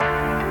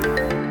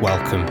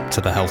Welcome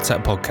to the Health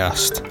Tech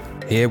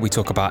Podcast. Here we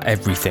talk about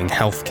everything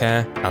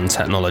healthcare and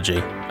technology,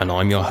 and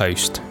I'm your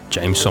host,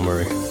 James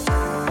Somaru.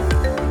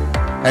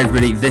 Hey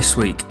everybody, this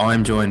week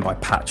I'm joined by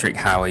Patrick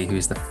Howie, who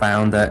is the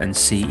founder and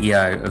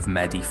CEO of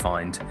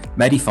MediFind.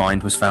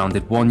 MediFind was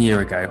founded 1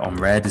 year ago on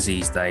Rare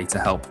Disease Day to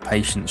help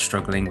patients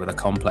struggling with a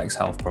complex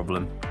health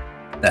problem.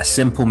 Their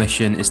simple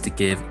mission is to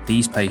give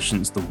these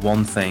patients the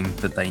one thing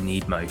that they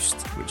need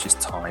most, which is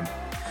time.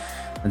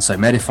 And so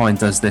MediFind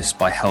does this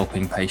by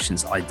helping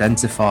patients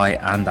identify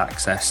and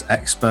access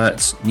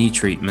experts, new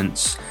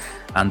treatments,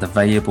 and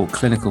available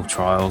clinical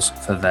trials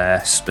for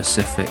their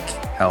specific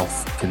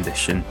health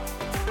condition.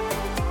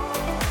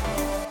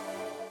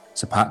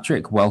 So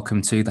Patrick,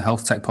 welcome to the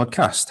Health Tech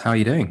Podcast. How are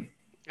you doing?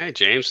 Hey,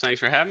 James. Thanks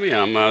for having me.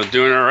 I'm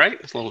doing all right.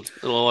 It's a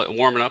little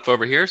warming up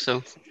over here.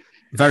 So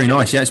very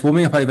nice. Yeah, it's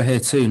warming up over here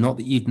too. Not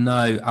that you'd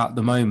know at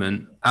the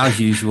moment.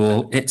 As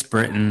usual, it's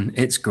Britain,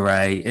 it's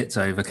grey, it's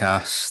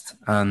overcast,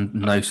 and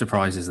no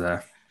surprises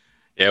there.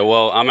 Yeah,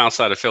 well, I'm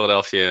outside of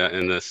Philadelphia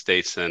in the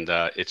States, and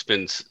it's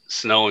been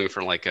snowing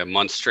for like a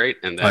month straight.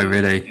 And then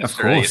really? Of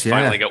course, it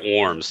finally got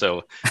warm.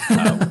 So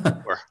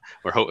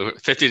we're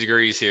 50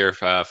 degrees here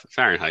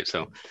Fahrenheit.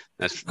 So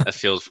that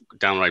feels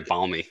downright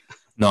balmy.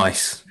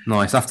 Nice.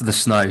 After the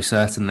snow,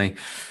 certainly.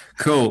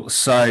 Cool.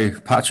 So,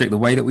 Patrick, the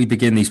way that we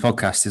begin these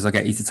podcasts is I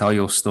get you to tell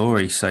your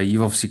story. So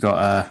you've obviously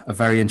got a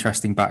very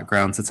interesting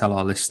background to tell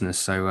our listeners.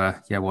 So, why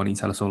don't you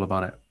tell us all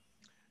about it?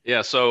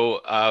 Yeah. So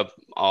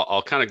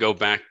I'll kind of go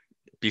back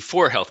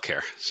before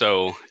healthcare.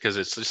 So, because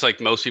it's just like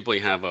most people,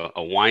 you have a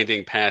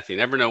winding path. You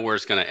never know where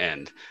it's going to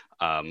end.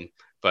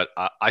 But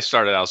I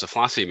started out as a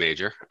philosophy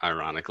major,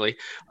 ironically.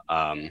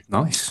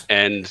 Nice.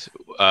 And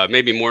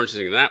maybe more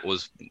interesting than that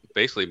was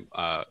basically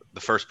the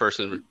first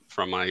person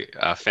from my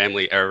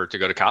family ever to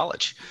go to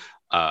college.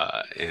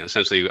 And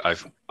essentially,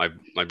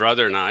 my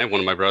brother and I,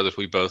 one of my brothers,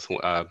 we both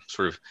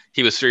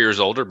he was 3 years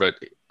older, but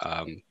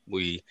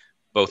we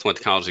both went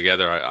to college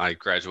together. I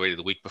graduated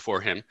the week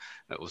before him.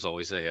 That was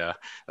always a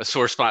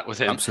sore spot with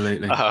him.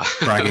 Absolutely.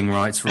 Bragging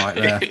rights right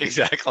there.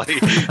 Exactly.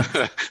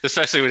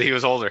 Especially when he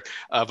was older.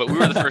 But we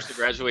were the first to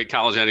graduate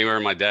college anywhere.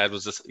 My dad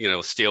was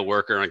a steel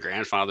worker. My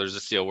grandfather's a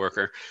steel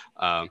worker.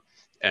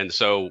 And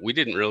so we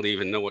didn't really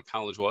even know what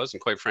college was.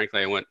 And quite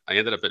frankly, I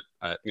ended up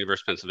at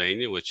University of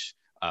Pennsylvania, which,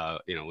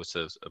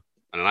 was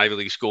an Ivy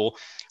League school.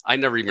 I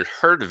never even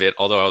heard of it,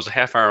 although I was a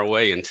half hour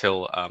away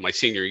until my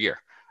senior year.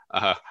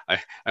 I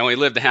only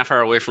lived a half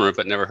hour away from it,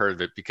 but never heard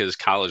of it because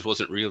college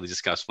wasn't really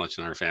discussed much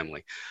in our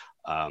family.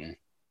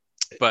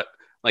 But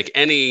like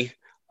any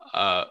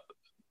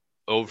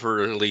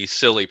overly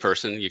silly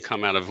person, you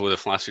come out with a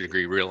philosophy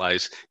degree,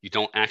 realize you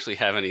don't actually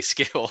have any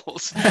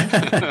skills.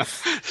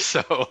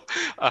 So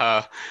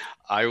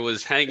I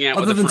was hanging out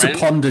with a friend. Other than to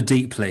ponder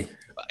deeply.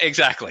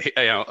 Exactly.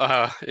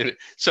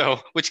 So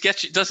which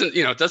doesn't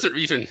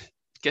even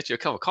get you a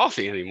cup of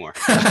coffee anymore.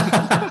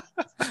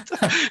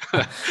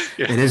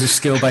 It is a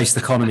skill-based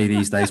economy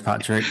these days,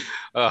 Patrick.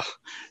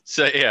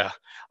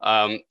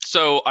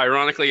 So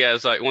ironically,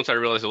 once I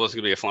realized I wasn't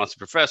going to be a philosophy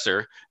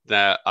professor,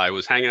 that I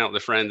was hanging out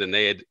with a friend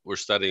and were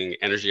studying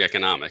energy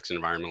economics,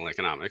 environmental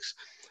economics.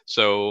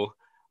 So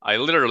I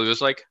literally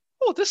was like,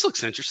 oh, this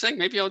looks interesting.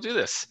 Maybe I'll do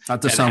this.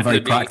 That does sound very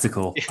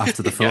practical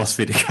after the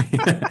philosophy degree.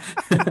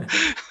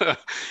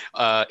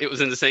 It was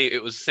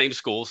the same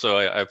school. So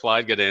I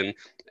applied, got in,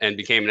 and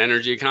became an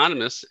energy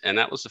economist. And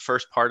that was the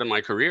first part of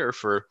my career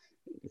for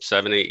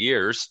 7-8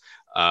 years.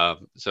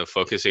 So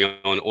focusing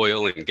on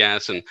oil and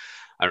gas and,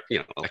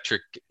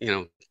 electric,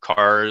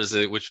 cars,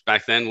 which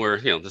back then were,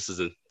 this is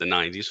the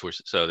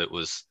 90s. So that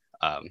was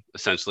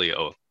essentially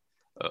a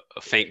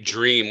faint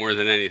dream more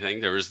than anything.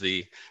 There was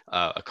a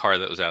car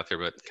that was out there,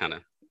 but kind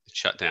of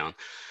shut down.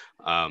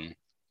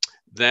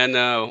 Then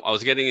I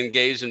was getting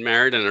engaged and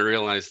married, and I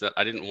realized that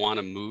I didn't want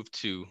to move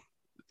to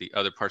the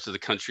other parts of the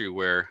country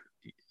where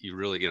you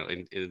really,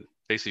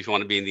 basically if you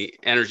want to be in the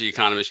energy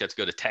economist, you have to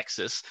go to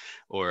Texas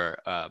or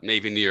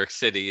maybe New York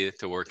City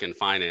to work in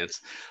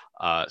finance.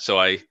 So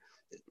I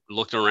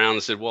looked around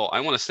and said, well,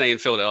 I want to stay in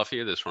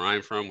Philadelphia. That's where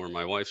I'm from, where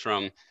my wife's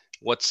from.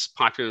 What's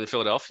popular in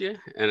Philadelphia?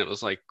 And it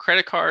was like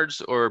credit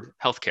cards or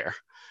healthcare.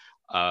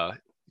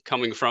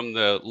 Coming from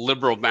the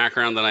liberal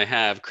background that I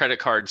have, credit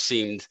cards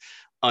seemed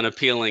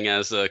unappealing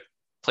as a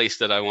place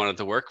that I wanted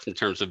to work in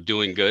terms of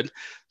doing good.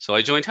 So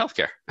I joined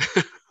healthcare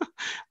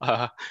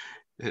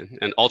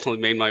and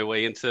ultimately made my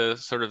way into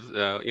sort of,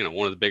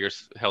 one of the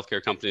biggest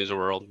healthcare companies in the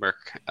world,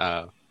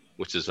 Merck,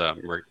 which is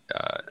Merck,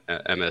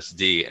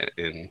 MSD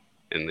in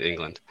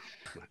England.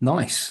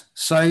 Nice.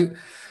 So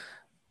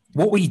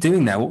what were you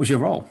doing there? What was your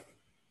role?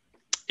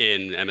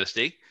 In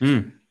MSD?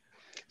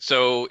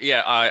 So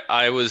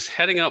I was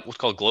heading up what's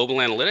called global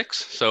analytics.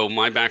 So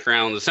my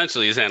background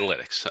essentially is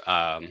analytics.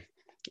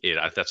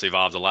 That's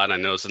evolved a lot. I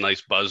know it's a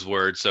nice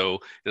buzzword. So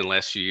in the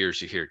last few years,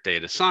 you hear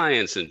data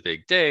science and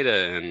big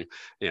data and,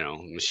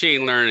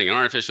 machine learning and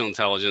artificial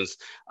intelligence.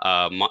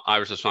 I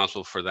was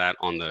responsible for that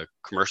on the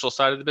commercial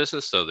side of the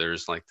business. So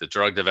there's like the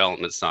drug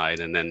development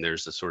side, and then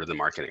there's the sort of the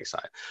marketing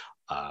side.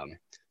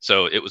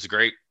 So it was a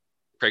great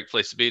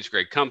place to be. It's a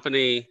great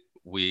company.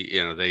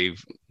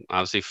 they've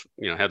obviously,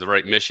 have the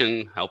right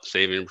mission, help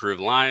save and improve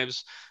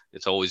lives.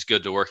 It's always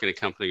good to work in a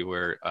company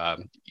where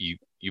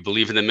you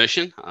believe in the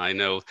mission. I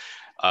know,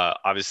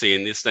 obviously,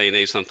 in this day and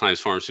age, sometimes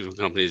pharmaceutical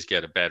companies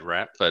get a bad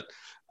rap, but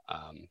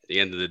at the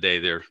end of the day,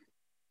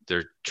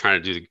 they're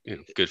trying to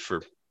do good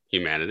for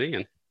humanity,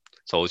 and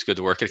it's always good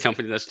to work at a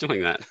company that's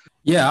doing that.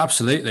 Yeah,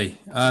 absolutely.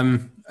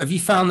 Have you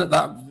found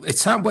that it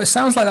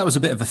sounds like that was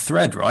a bit of a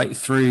thread, right,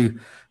 through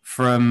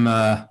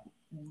from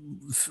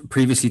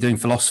previously doing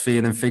philosophy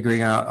and then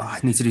figuring out, I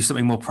need to do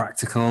something more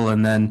practical,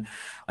 and then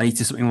I need to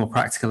do something more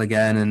practical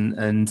again.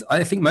 And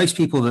I think most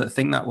people that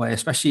think that way,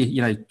 especially,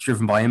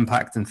 driven by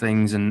impact and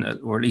things,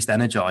 or at least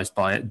energized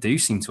by it, do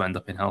seem to end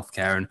up in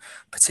healthcare, and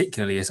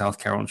particularly as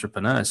healthcare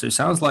entrepreneurs. So it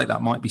sounds like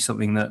that might be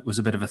something that was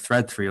a bit of a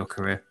thread through your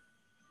career.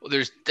 Well,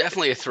 there's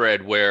definitely a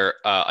thread where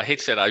I hate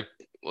to say it, I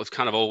was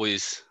kind of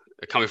always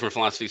coming from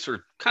philosophy, sort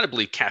of kind of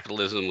believe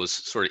capitalism was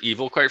sort of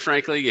evil, quite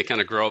frankly. You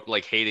kind of grow up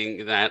like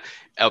hating that.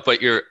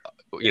 But you're,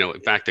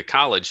 back to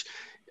college.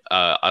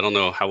 I don't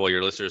know how well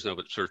your listeners know,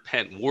 but sort of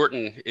Penn,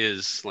 Wharton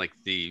is like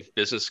the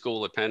business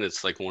school at Penn.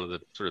 It's like one of the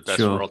sort of best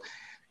in the world.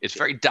 It's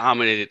very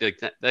dominated.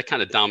 Like that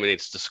kind of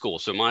dominates the school.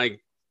 So my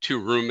two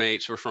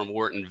roommates were from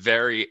Wharton.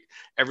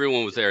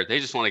 Everyone was there. They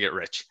just want to get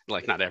rich.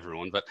 Like not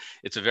everyone, but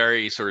it's a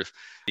very sort of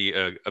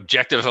the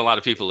objective of a lot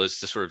of people is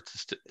to sort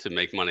of to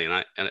make money. And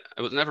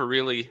I was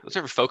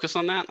never focused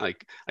on that.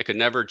 Like I could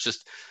never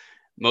just,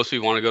 most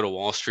people want to go to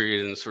Wall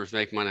Street and sort of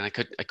make money.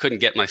 I couldn't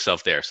get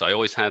myself there. So I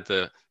always had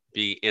to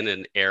be in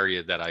an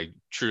area that I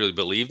truly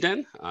believed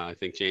in. I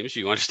think, James,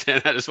 you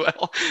understand that as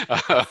well,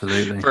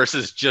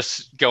 versus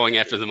just going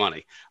after the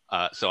money.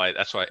 That's why,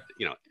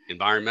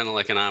 environmental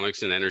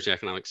economics and energy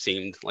economics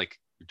seemed like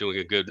you're doing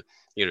a good,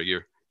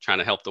 you're trying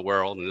to help the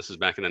world. And this is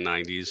back in the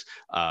 90s.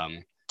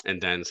 And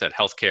then said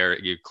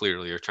healthcare, you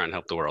clearly are trying to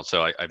help the world.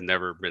 So I've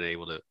never been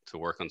able to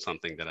work on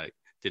something that I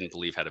didn't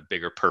believe had a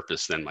bigger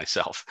purpose than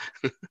myself.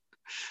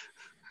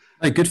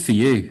 Oh, good for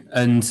you.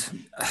 And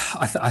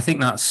I think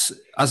that's,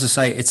 as I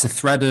say, it's a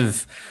thread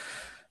of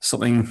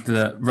something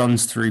that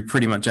runs through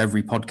pretty much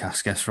every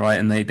podcast guest, right?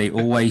 And they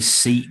always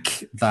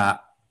seek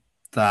that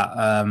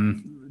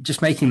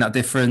just making that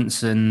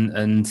difference,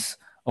 and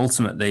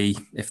ultimately,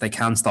 if they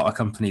can start a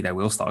company, they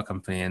will start a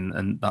company,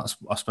 and that's,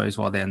 I suppose,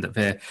 why they end up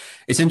here.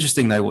 It's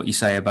interesting though what you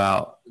say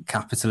about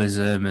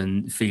capitalism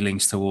and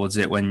feelings towards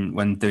it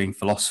when doing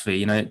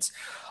philosophy.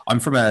 I'm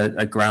from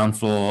a ground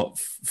floor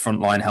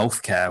frontline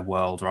healthcare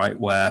world, right?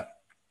 Where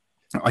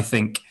I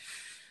think,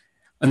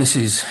 and this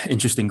is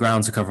interesting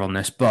ground to cover on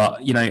this,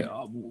 but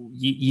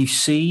you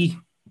see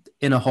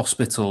in a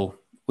hospital,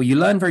 well, you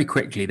learn very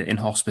quickly that in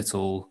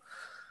hospital,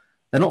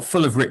 they're not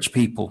full of rich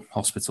people,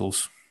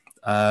 hospitals,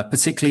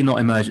 particularly not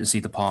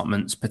emergency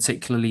departments,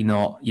 particularly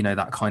not,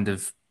 that kind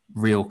of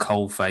real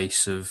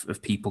coalface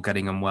of people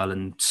getting unwell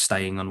and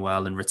staying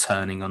unwell and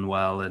returning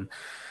unwell and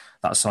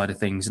that side of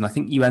things. And I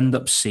think you end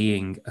up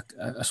seeing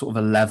a sort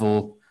of a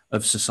level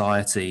of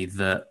society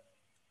that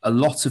a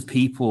lot of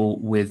people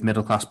with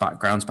middle-class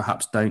backgrounds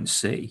perhaps don't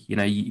see.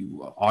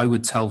 I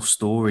would tell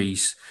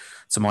stories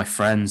to my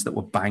friends that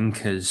were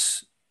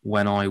bankers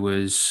when I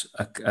was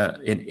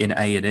in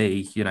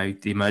A&E,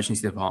 the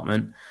emergency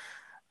department,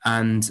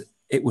 and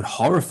it would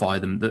horrify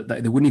them that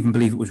they wouldn't even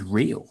believe it was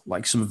real.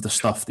 Like some of the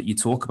stuff that you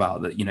talk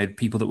about, that,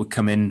 people that would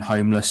come in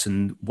homeless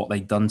and what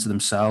they'd done to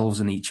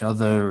themselves and each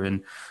other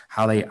and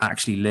how they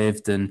actually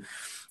lived. And,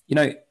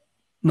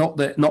 not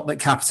that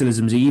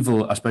capitalism's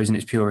evil, I suppose, in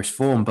its purest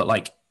form, but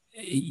like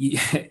you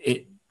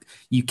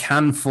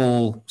can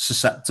fall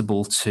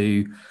susceptible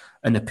to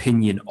an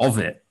opinion of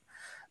it.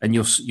 And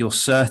you're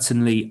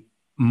certainly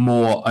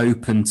more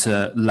open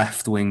to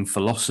left-wing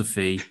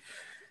philosophy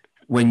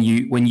when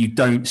you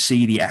don't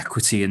see the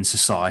equity in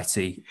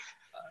society,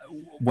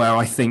 where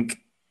I think,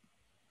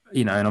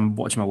 and I'm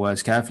watching my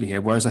words carefully here,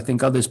 whereas I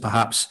think others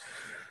perhaps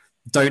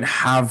don't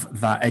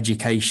have that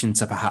education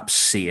to perhaps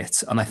see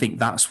it. And I think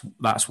that's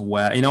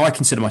where, I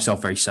consider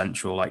myself very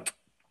central, like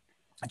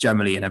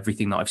generally in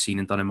everything that I've seen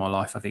and done in my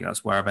life. I think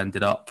that's where I've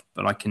ended up,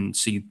 but I can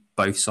see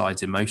both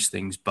sides in most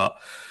things. But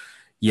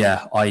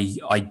yeah,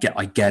 I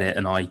get it,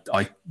 and I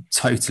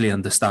totally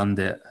understand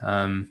it.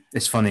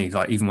 It's funny,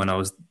 like even when I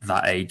was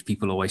that age,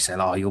 people always say,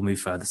 "Oh, you'll move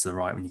further to the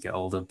right when you get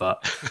older." But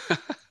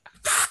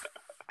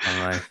I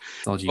don't know,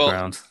 dodgy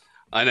ground.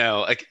 I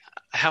know. Like,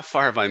 how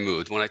far have I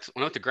moved? When I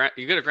went to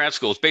you go to grad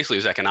school, basically it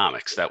was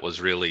economics. That was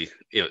really,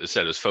 it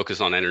said it was focused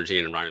on energy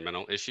and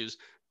environmental issues,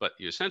 but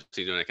you're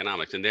essentially doing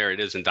economics, and there it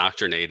is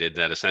indoctrinated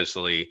that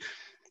essentially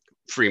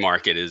free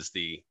market is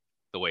the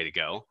way to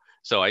go.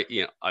 So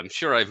I'm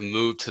sure I've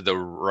moved to the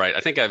right. I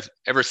think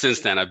ever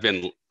since then, I've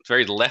been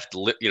very left,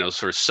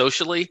 sort of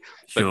socially,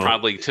 but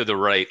probably to the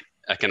right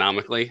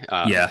economically.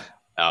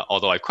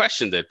 Although I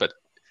questioned it, but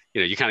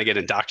you kind of get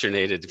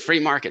indoctrinated, free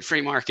market.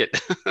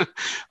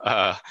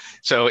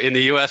 So in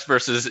the U.S.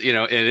 versus, in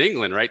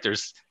England, right,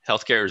 there's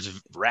healthcare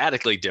is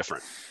radically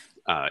different.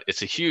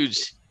 It's a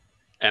huge,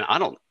 and I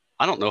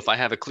don't know if I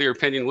have a clear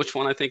opinion which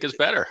one I think is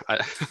better.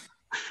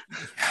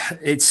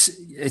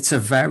 It's a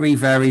very,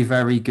 very,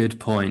 very good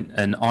point,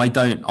 and I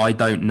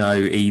don't know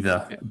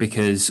either,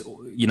 because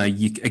you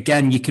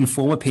can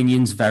form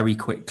opinions very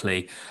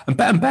quickly, and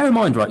bear in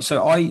mind, right?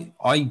 So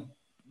I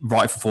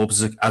write for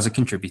Forbes as a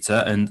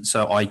contributor, and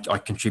so I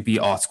contribute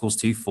articles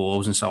to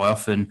Forbes, and so I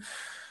often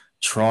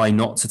try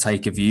not to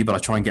take a view, but I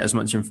try and get as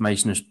much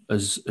information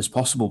as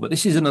possible. But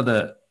this is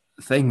another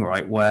thing,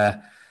 right,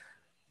 where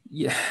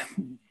yeah,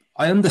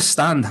 I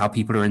understand how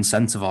people are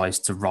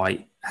incentivized to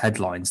write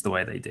headlines the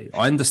way they do.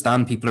 I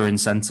understand people are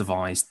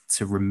incentivized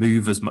to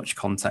remove as much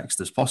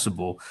context as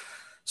possible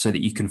so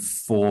that you can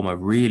form a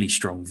really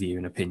strong view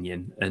and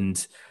opinion.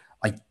 And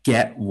I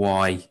get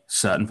why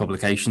certain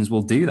publications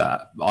will do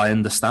that. I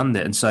understand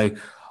it. And so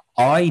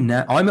I'm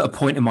at a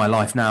point in my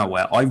life now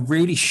where I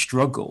really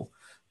struggle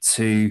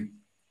to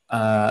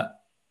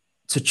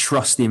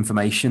trust the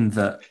information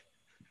that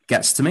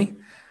gets to me,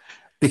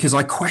 because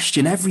I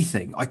question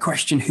everything. I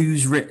question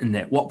who's written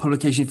it, what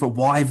publication for,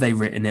 why have they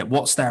written it,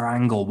 what's their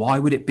angle, why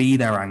would it be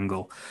their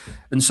angle?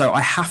 And so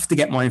I have to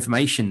get my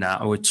information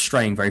now. We're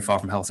straying very far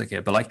from health tech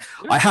here, but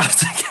I have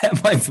to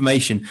get my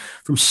information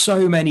from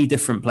so many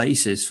different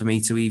places for me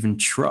to even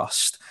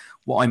trust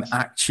what I'm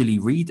actually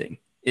reading.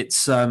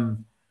 It's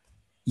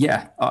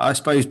I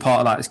suppose part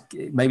of that is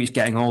maybe it's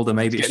getting older,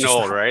 maybe it's getting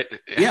just old, right?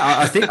 Yeah,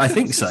 I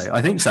think so.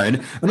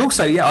 And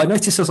also, I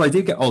notice as I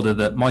do get older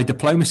that my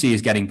diplomacy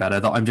is getting better.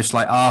 That I'm just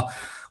like,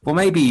 well,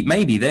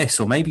 maybe this,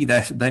 or maybe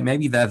they're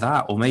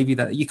that, or maybe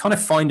that. You kind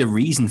of find a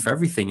reason for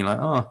everything. You're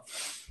like,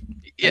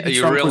 yeah, you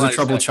Trump was a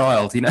troubled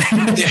child, well,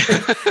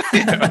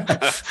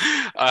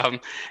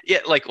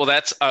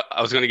 that's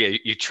I was going to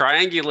get you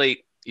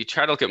triangulate. You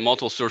try to look at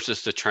multiple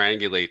sources to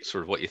triangulate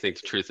sort of what you think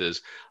the truth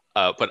is,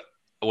 but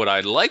what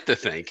I'd like to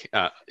think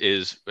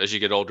is, as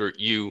you get older,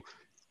 you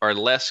are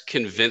less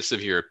convinced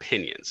of your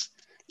opinions.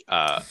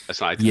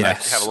 So I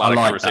have a lot of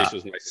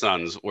conversations with my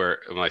sons, where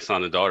my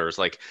son and daughter is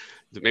like,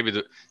 maybe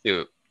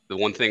the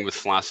one thing with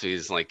philosophy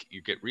is like you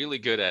get really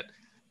good at,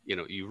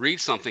 you read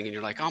something and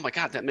you're like, oh my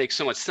God, that makes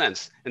so much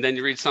sense. And then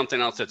you read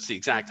something else that's the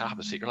exact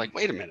opposite. You're like,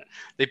 wait a minute,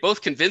 they both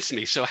convinced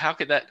me. So how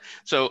could that?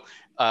 So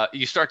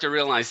you start to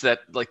realize that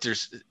like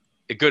there's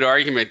a good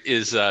argument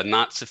is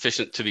not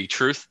sufficient to be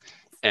truth.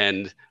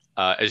 And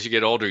as you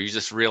get older, you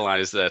just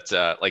realize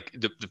that like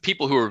the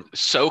people who are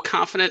so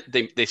confident,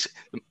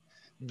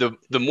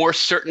 the more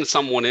certain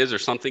someone is or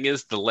something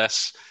is, the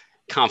less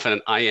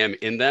confident I am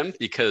in them,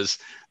 because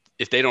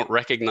if they don't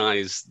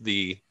recognize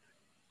the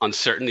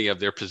uncertainty of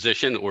their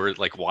position, or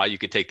like why you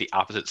could take the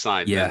opposite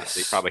side, then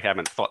they probably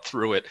haven't thought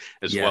through it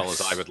as well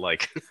as I would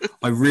like.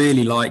 I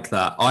really like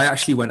that. I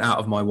actually went out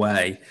of my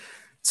way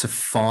to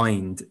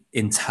find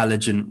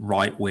intelligent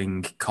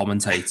right-wing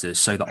commentators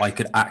so that I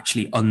could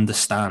actually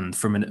understand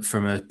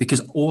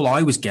because all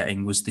I was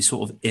getting was the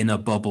sort of inner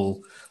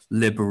bubble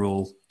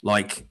liberal,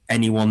 like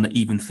anyone that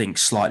even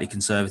thinks slightly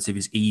conservative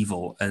is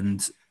evil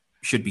and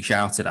should be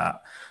shouted at.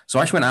 So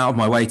I actually went out of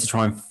my way to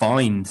try and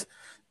find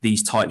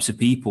these types of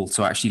people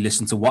to actually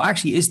listen to what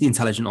actually is the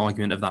intelligent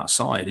argument of that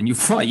side. And you're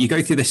right, you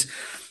go through this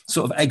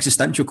sort of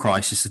existential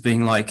crisis of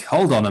being like,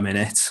 hold on a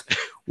minute,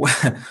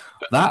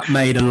 that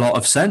made a lot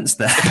of sense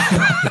there.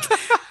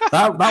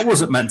 that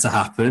wasn't meant to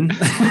happen.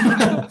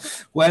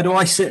 Where do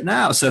I sit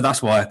now? So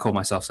that's why I call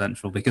myself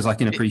central, because I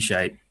can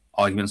appreciate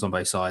arguments on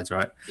both sides,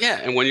 right? Yeah,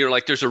 and when you're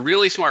like, there's a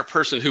really smart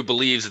person who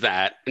believes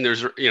that, and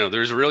there's a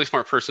really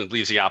smart person who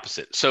believes the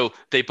opposite. So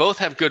they both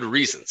have good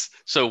reasons.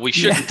 So we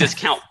shouldn't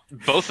discount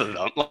both of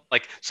them.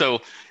 Like,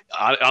 so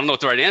I don't know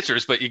what the right answer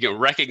is, but you get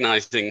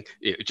recognizing,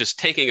 just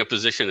taking a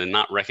position and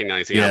not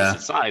recognizing the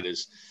opposite side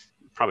is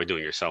probably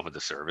doing yourself a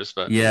disservice.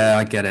 But yeah,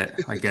 I get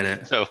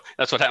it. So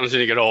that's what happens when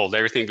you get old.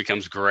 Everything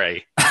becomes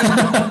gray.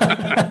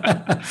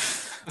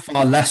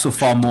 Far less or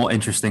far more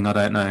interesting, I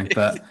don't know.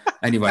 But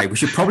anyway, we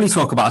should probably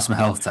talk about some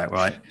health tech,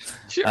 right?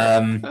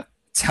 Sure.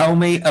 Tell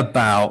me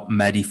about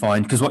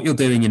MediFind, because what you're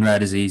doing in rare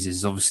diseases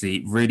is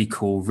obviously really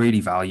cool, really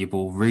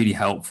valuable, really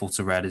helpful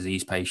to rare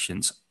disease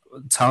patients.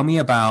 Tell me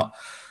about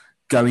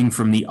going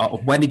from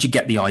when did you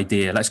get the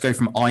idea? Let's go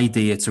from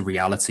idea to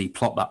reality.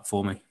 Plot that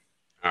for me.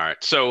 All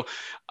right. So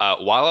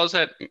while I was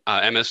at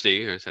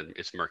MSD,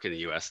 it's Merck in the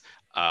US,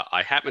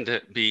 I happened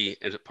to be,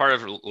 as a part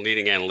of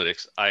leading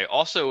analytics, I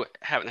also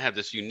happened to have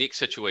this unique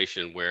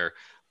situation where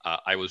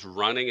I was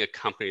running a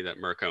company that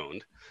Merck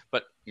owned,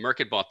 but Merck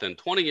had bought them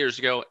 20 years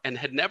ago and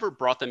had never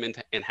brought them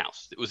into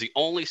in-house. It was the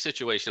only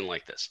situation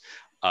like this.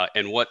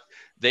 And what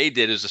they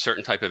did is a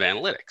certain type of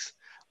analytics.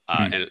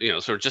 And,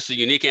 sort of just the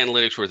unique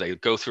analytics where they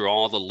go through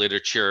all the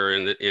literature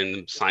and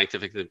in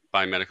scientific, the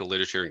biomedical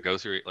literature, and go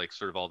through like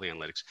sort of all the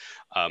analytics.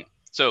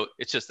 So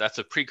it's just, that's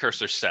a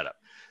precursor setup.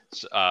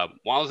 So,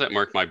 while I was at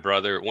Merck, my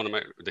brother,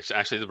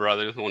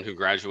 the one who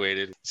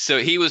graduated, so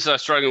he was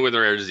struggling with a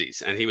rare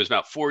disease, and he was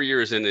about 4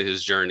 years into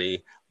his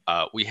journey.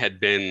 We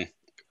had been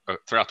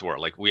throughout the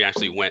world. Like, we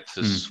actually went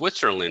to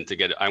Switzerland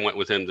I went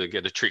with him to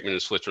get a treatment in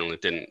Switzerland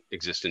that didn't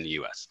exist in the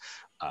US.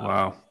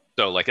 Wow.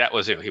 So like that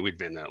was, we'd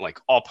been like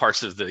all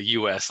parts of the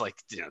U.S., like,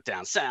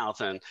 down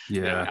south and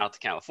out to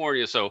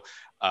California. So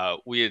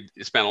we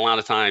had spent a lot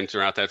of time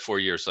throughout that 4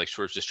 years, like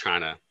sort of just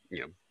trying to,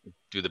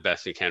 do the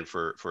best he can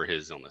for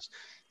his illness.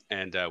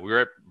 And we were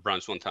at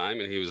brunch one time,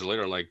 and he was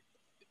literally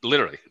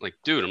like,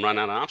 dude, I'm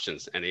running out of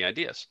options. Any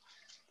ideas?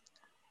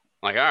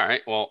 Like, all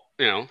right, well,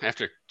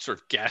 after sort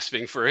of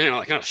gasping for,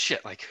 like, oh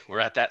shit, like we're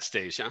at that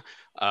stage, huh?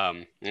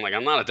 I'm like,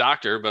 I'm not a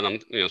doctor, but I'm,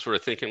 sort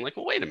of thinking like,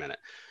 well, wait a minute.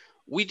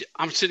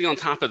 I'm sitting on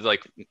top of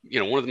like,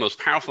 one of the most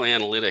powerful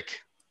analytic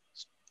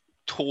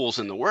tools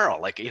in the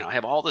world. Like, I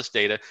have all this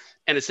data,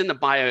 and it's in the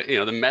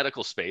the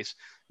medical space.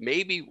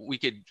 Maybe we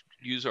could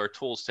use our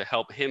tools to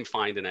help him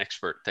find an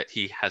expert that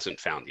he hasn't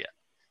found yet.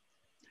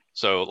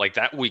 So like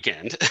that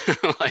weekend,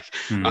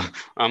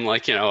 I'm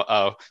like,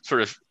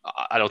 sort of,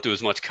 I don't do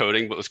as much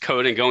coding, but was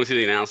coding, going through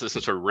the analysis,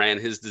 and sort of ran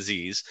his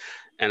disease.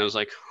 And I was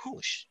like,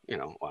 holy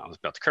wow, I was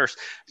about to curse.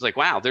 It's like,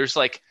 wow, there's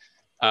like,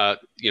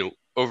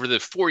 over the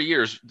 4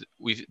 years,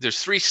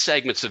 there's 3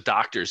 segments of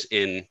doctors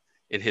in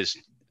his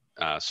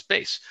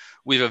space.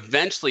 We've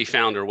eventually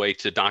found our way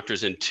to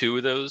doctors in 2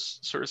 of those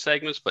sort of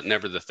segments, but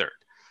never the 3rd.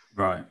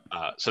 Right.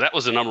 So that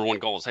was the number one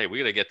goal is, hey, we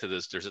got to get to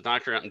this. There's a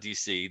doctor out in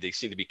DC. They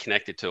seem to be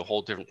connected to a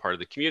whole different part of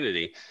the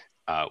community.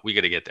 We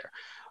got to get there.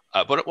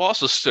 But what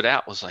also stood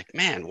out was like,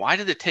 man, why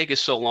did it take us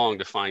so long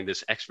to find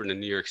this expert in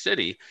New York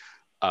City?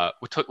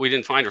 We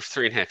didn't find her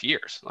for 3.5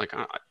 years. Like,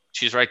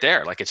 she's right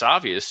there. Like, it's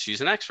obvious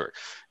she's an expert.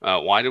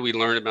 Why did we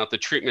learn about the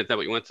treatment that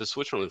we went to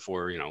Switzerland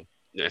for,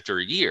 after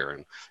a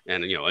year?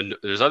 And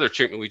there's other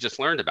treatment we just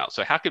learned about.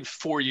 So how could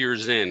 4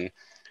 years in,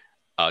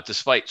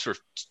 despite sort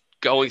of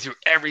going through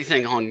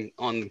everything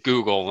on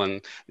Google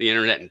and the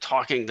internet and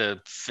talking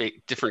to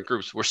different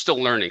groups, we're still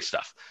learning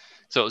stuff.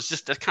 So it's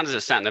just, that kind of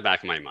just sat in the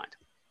back of my mind.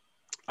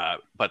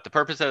 But the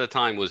purpose at the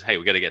time was, hey,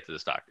 we got to get to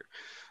this doctor.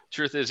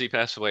 Truth is, he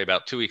passed away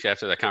about 2 weeks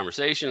after that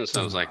conversation.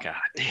 So I was like, God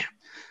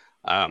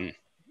damn.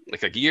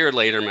 Like a year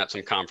later, I'm at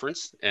some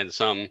conference, and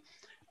some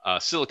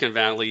Silicon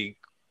Valley,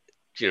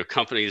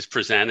 companies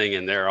presenting,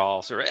 and they're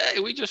all sort of, hey,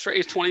 we just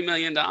raised $20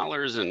 million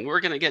and we're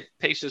going to get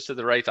patients to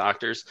the right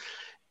doctors.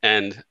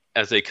 And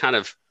as they kind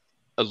of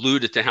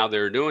alluded to how they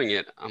were doing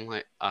it,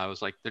 I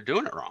was like, they're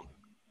doing it wrong.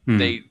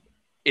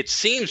 It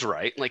seems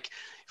right. Like,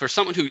 for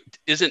someone who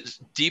isn't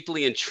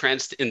deeply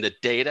entrenched in the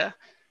data,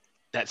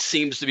 that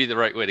seems to be the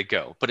right way to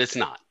go, but it's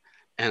not.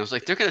 And I was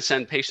like, they're going to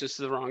send patients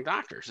to the wrong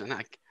doctors. And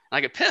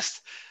I get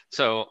pissed.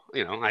 So,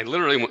 I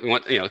literally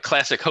went,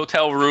 classic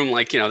hotel room,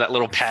 like, that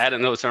little pad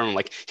and those. I'm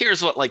like,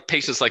 here's what like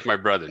patients like my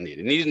brother need.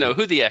 You need to know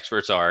who the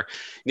experts are.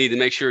 You need to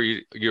make sure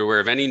you're aware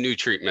of any new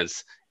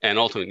treatments, and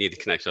ultimately need to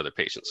connect to other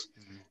patients.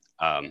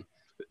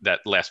 That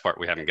last part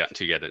we haven't gotten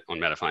to yet on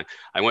MediFind.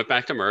 I went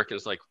back to Merck, and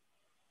it's like,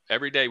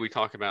 every day we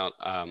talk about,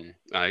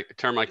 I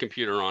turn my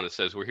computer on, it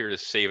says, we're here to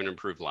save and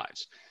improve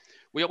lives.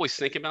 We always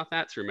think about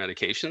that through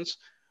medications.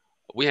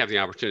 We have the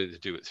opportunity to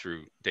do it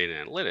through data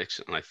analytics,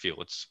 and I feel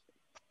it's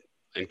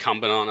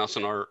incumbent on us,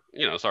 and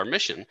it's our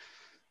mission.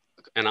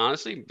 And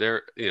honestly,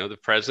 the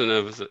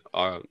president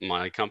of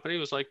my company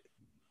was like,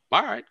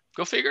 all right,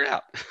 go figure it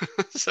out.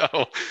 So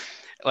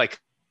like,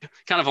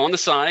 kind of on the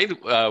side,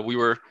 we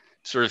were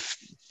sort of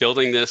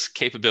building this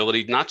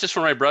capability, not just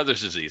for my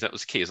brother's disease. That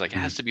was the key. It's like, it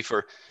has to be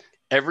for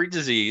every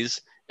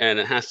disease, and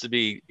it has to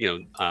be,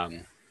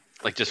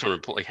 like just from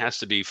it has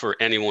to be for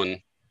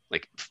anyone,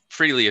 like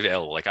freely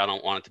available. Like, I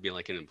don't want it to be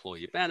like an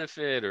employee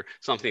benefit or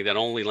something that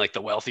only like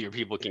the wealthier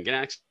people can get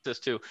access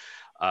to.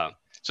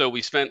 So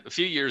we spent a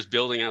few years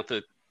building out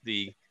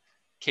the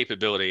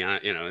capability.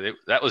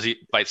 That was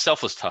by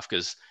itself was tough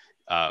because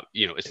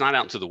it's not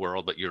out into the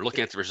world, but you're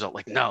looking at the result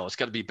like, no, it's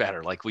got to be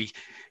better. Like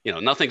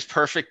nothing's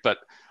perfect, but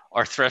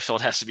our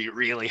threshold has to be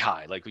really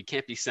high. Like, we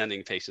can't be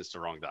sending patients to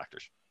wrong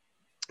doctors.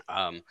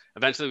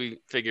 Eventually we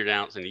figured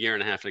out, and a year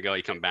and a half ago,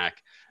 he come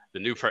back.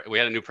 We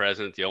had a new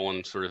president. The old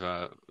one sort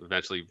of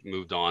eventually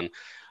moved on.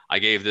 I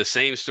gave the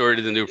same story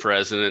to the new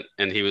president,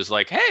 and he was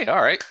like, hey,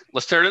 all right,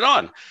 let's turn it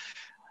on.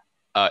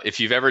 If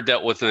you've ever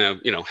dealt with,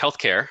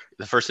 healthcare,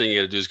 the first thing you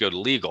got to do is go to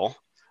legal.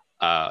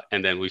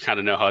 And then we kind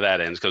of know how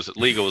that ends, because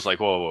legal was like,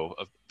 whoa,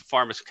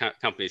 pharma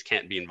companies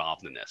can't be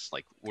involved in this.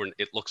 Like,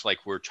 it looks like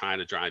we're trying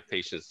to drive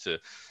patients to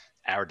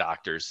our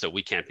doctors, so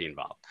we can't be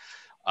involved.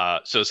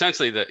 So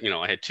essentially,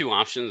 I had 2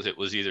 options. It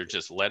was either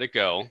just let it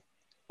go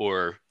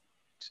or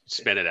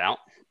spin it out.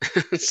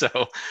 So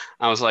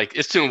I was like,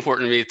 it's too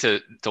important to me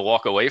to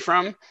walk away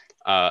from.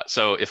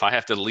 So if I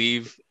have to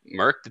leave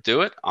Merck to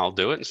do it, I'll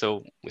do it. And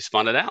so we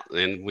spun it out,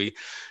 and we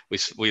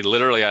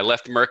literally, I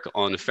left Merck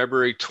on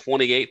February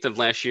 28th of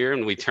last year,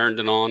 and we turned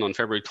it on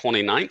February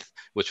 29th,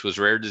 which was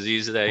Rare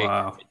Disease Day.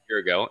 Wow. A year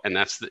ago. And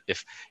that's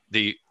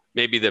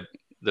maybe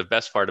the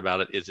best part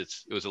about it is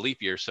it was a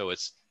leap year. So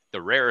it's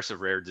the rarest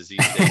of rare disease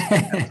days.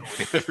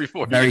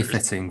 Very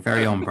fitting,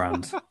 very on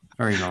brand,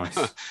 very nice.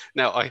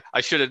 Now, I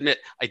should admit,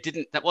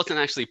 that wasn't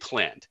actually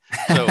planned.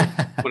 So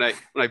when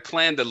I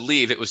planned to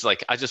leave, it was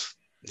like, I just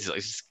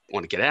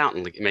want to get out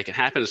and make it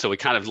happen. So we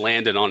kind of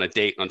landed on a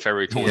date on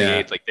February 28th.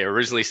 Yeah. Like, they were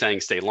originally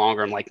saying stay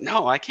longer. I'm like,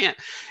 no, I can't.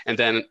 And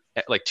then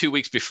like 2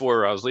 weeks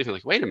before I was leaving,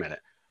 like, wait a minute,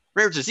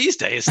 Rare Disease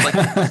Day is like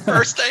the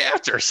first day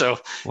after. So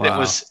Wow. It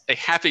was a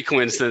happy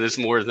coincidence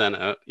more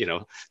than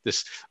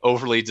this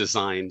overly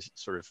designed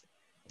sort of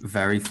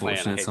very plan.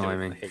 fortunate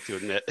timing. I hate to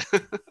admit.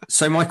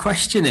 So my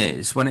question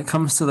is, when it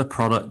comes to the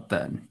product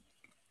then,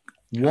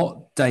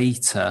 what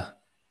data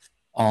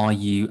are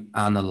you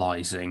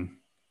analyzing?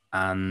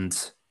 And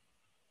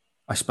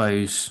I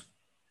suppose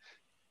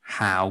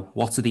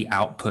what are the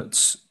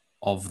outputs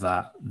of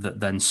that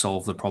then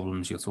solve the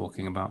problems you're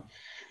talking about?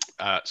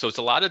 So it's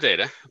a lot of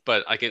data,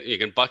 but you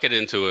can bucket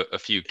into a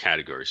few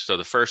categories. So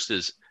the first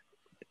is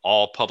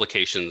all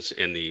publications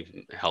in the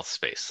health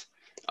space.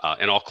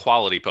 And all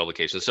quality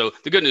publications. So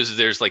the good news is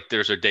there's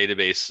our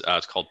database.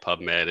 It's called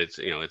PubMed. It's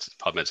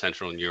PubMed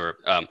Central in Europe.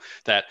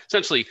 That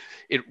essentially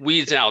it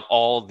weeds out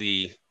all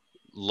the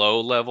low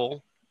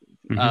level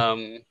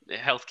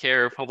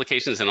healthcare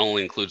publications and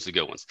only includes the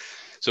good ones.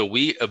 So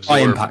we absorb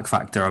high impact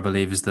factor, I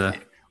believe, is the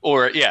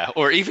or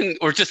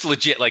just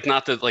legit, like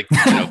not the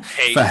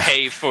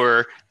pay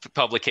for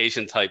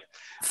publication type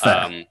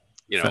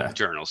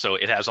journal. So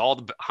it has all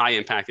the high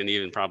impact and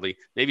even probably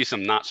maybe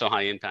some not so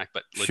high impact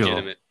but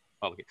legitimate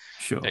publication.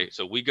 Sure. Okay,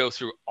 so we go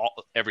through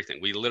everything.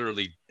 We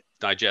literally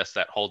digest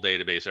that whole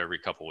database every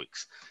couple of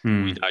weeks.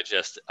 We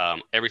digest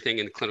everything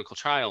in the clinical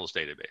trials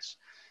database.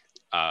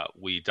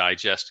 We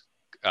digest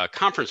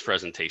conference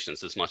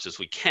presentations as much as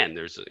we can.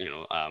 There's you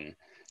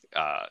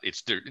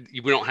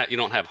don't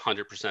have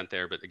 100%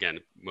 there, but again,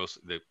 most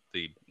of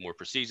the more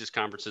prestigious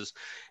conferences.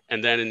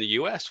 And then in the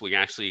US, we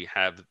actually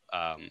have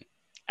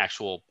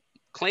actual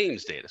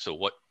claims data. So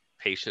what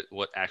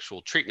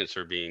actual treatments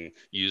are being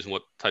used and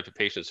what type of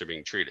patients are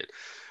being treated.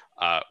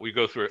 We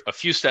go through a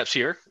few steps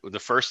here. The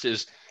first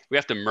is we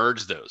have to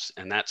merge those.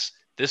 And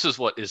this is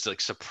what is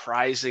like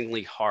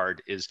surprisingly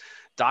hard is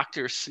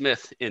Dr.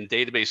 Smith in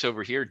database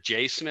over here,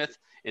 J Smith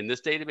in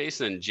this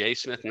database and J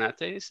Smith in that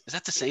database. Is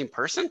that the same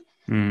person?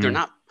 They're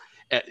not,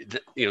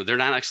 they're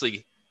not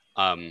actually,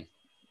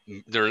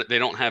 they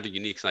don't have a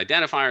unique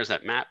identifiers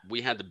that map.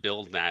 We had to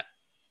build that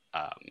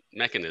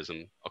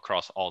mechanism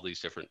across all these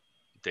different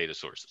data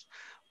sources.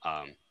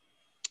 And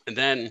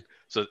then,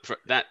 so for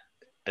that,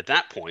 at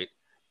that point,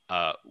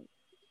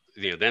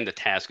 then the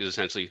task is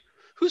essentially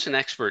who's an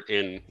expert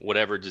in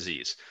whatever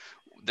disease.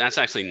 That's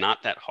actually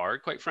not that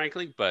hard, quite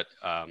frankly, but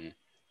the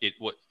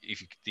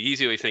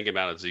easy way to think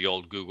about it is the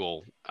old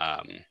Google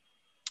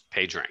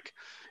PageRank.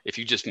 If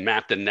you just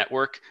map the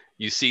network,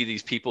 you see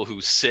these people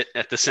who sit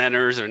at the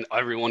centers and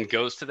everyone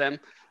goes to them.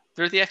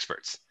 They're the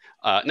experts.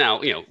 Now,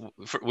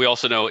 we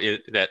also know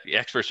that the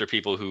experts are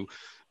people who,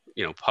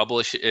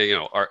 publish,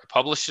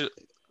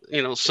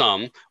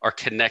 some are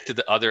connected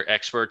to other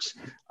experts.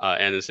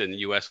 And as in the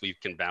US, we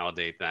can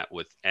validate that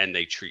and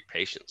they treat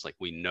patients. Like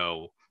we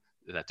know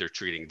that they're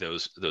treating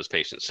those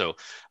patients. So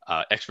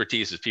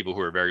expertise is people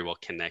who are very well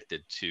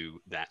connected to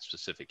that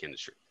specific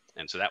industry.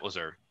 And so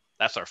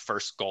that's our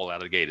first goal out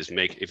of the gate is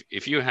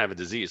if you have a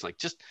disease, like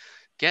just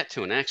get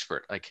to an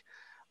expert. Like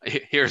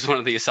here's one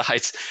of the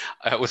asides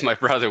with my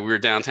brother. We were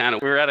downtown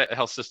and we were at a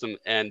health system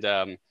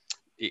and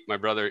my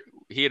brother,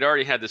 he had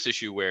already had this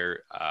issue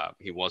where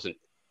he wasn't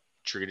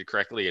treated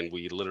correctly. And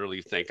we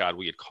literally, thank God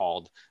we had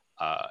called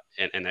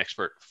an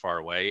expert far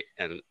away.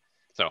 And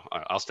so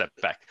I'll step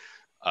back.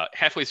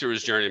 Halfway through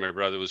his journey, my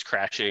brother was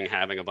crashing,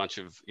 having a bunch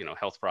of,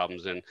 health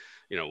problems and,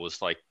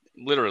 was like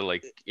literally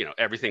like,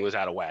 everything was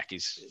out of whack.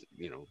 He's,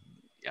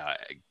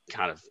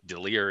 kind of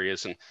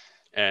delirious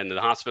and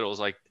the hospital was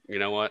like, you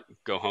know what,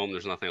 go home.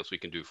 There's nothing else we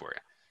can do for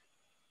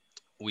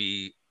you.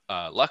 We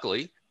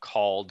luckily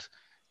called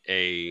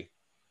an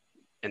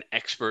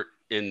expert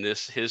in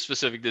his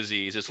specific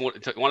disease. I want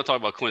to talk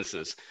about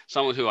coincidence.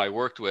 Someone who I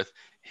worked with,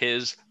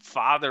 his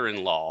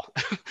father-in-law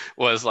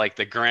was like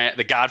the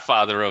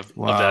godfather of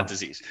that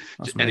disease.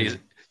 And he's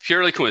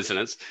purely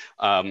coincidence.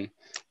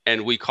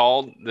 And we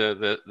called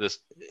this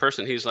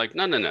person. He's like,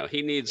 no.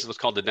 He needs what's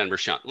called the Denver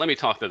shunt. Let me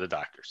talk to the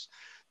doctors.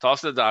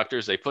 Talks to the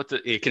doctors.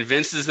 He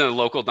convinces the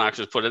local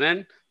doctors, puts it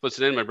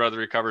in. My brother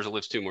recovers and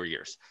lives 2 more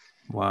years.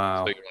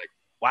 Wow. So you're like,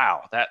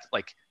 wow,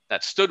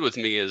 that stood with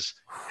me is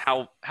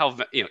how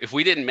if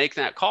we didn't make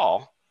that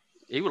call,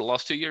 he would have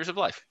lost 2 years of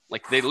life.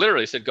 Like they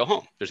literally said, go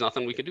home. There's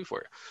nothing we can do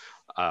for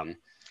you.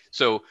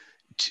 So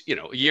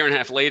a year and a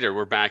half later,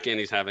 we're back in.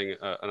 He's having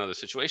another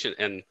situation,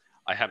 and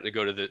I happen to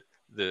go to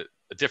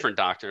a different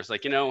doctor. It's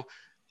like,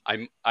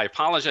 I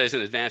apologize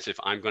in advance if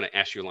I'm going to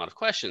ask you a lot of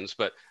questions,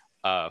 but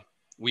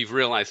we've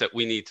realized that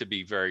we need to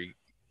be very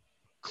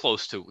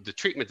close to the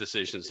treatment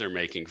decisions they're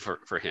making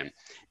for him.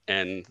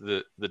 And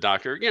the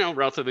doctor,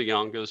 relatively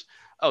young, goes,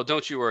 oh,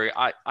 don't you worry.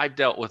 I've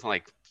dealt with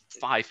like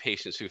 5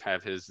 patients who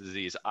have his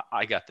disease.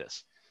 I got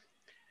this.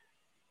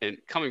 And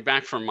coming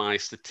back from my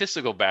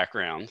statistical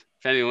background,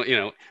 if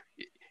anyone,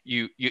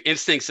 your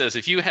instinct says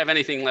if you have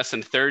anything less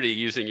than 30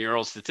 using your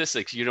old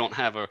statistics, you don't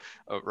have a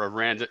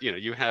random, you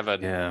don't have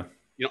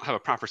a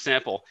proper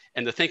sample.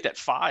 And to think that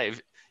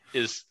 5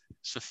 is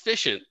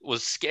sufficient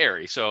was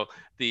scary. So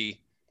the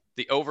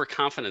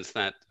overconfidence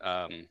that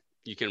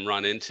you can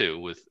run into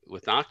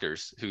with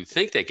doctors who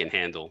think they can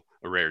handle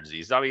a rare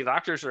disease. I mean,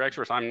 doctors are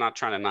experts. I'm not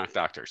trying to knock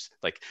doctors.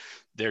 Like,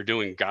 they're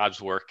doing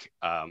God's work.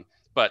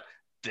 But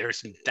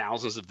there's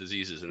thousands of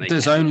diseases, and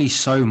there's only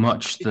so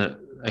much that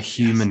a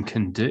human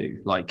can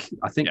do. Like,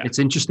 I think it's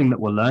interesting that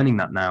we're learning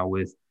that now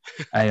with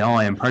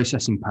AI and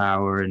processing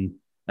power and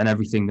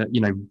everything, that,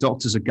 you know,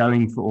 doctors are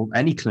going for, or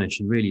any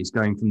clinician really is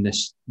going from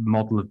this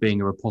model of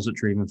being a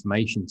repository of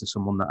information to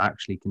someone that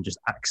actually can just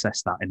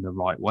access that in the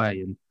right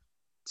way. And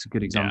it's a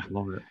good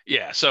example of it.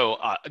 Yeah. So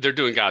they're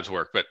doing God's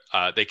work, but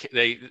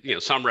they you know,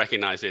 some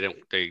recognize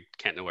they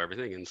can't know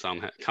everything, and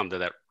some come to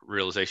that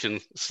realization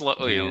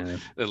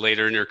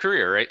later in your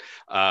career, right?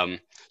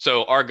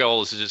 So our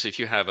goal is just, if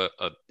you have a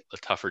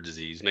tougher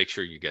disease, make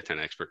sure you get to an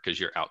expert, because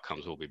your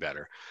outcomes will be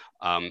better.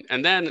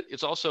 And then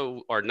it's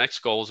also, our next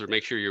goals are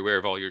make sure you're aware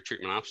of all your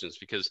treatment options,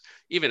 because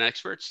even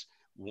experts,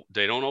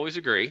 they don't always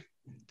agree.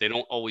 They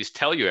don't always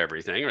tell you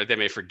everything, or they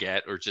may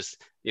forget, or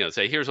just, you know,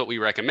 say, here's what we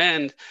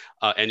recommend.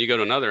 And you go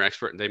to another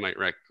expert and they might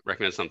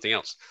recommend something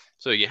else.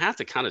 So you have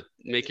to kind of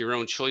make your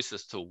own choice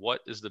as to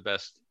what is the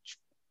best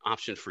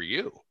option for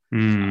you.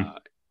 And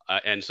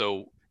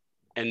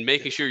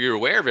making sure you're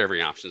aware of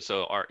every option.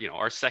 So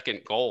our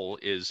second goal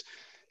is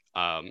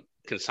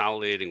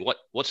consolidating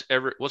what's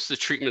the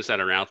treatments that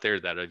are out there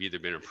that have either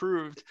been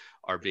approved,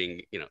 are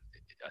being, you know,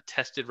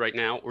 tested right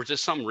now, or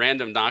just some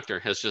random doctor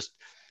has just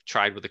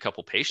tried with a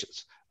couple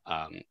patients.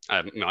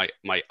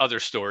 My other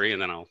story,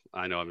 and then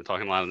I know I've been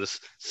talking a lot in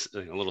this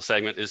little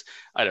segment, is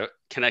I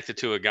connected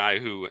to a guy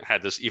who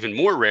had this even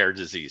more rare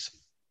disease,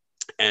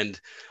 and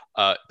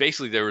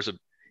basically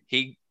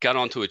he got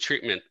onto a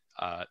treatment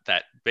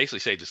that basically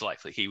saved his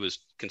life. Like, he was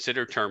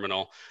considered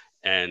terminal.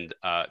 And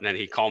then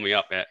he called me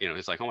up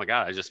he's like, oh my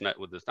God, I just met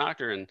with this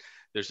doctor, and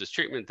there's this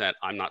treatment that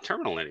I'm not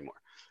terminal anymore.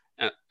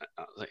 And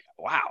I was like,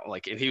 wow.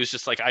 Like, and he was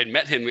just like, I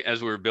met him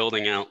as we were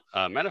building out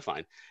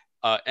MediFind.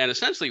 And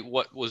essentially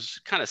what was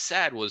kind of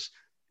sad was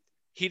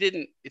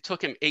it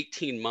took him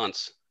 18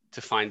 months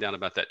to find out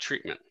about that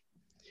treatment.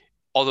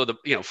 Although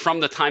from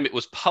the time it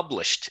was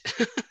published,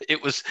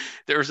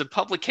 there was a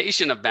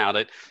publication about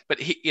it, but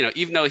he,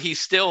 even though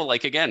he's still,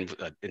 like, again,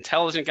 an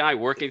intelligent guy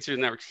working through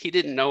the networks, he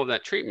didn't know of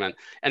that treatment,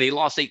 and he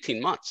lost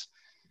 18 months.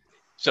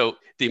 So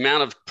the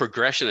amount of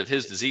progression of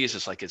his disease,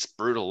 is like, it's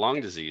brutal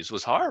lung disease,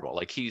 was horrible.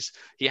 Like, he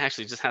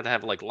actually just had to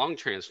have like lung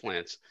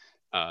transplants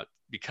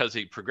because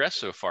he progressed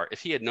so far.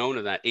 If he had known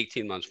of that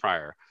 18 months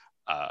prior,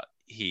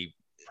 he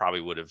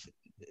probably would have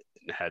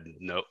had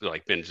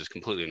been just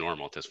completely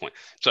normal at this point.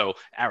 So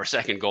our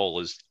second goal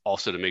is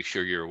also to make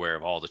sure you're aware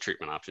of all the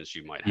treatment options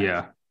you might have.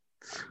 Yeah.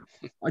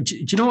 Do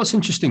you know what's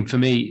interesting for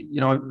me?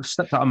 You know, I've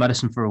stepped out of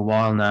medicine for a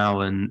while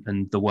now,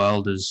 and the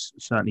world has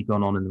certainly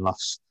gone on in the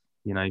last,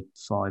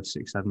 5,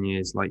 6, 7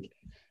 years, like,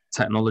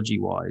 technology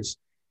wise.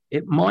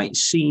 It might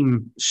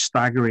seem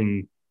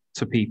staggering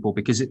to people,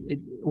 because it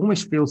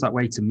almost feels that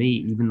way to me,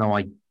 even though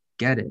I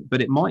get it.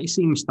 But it might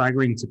seem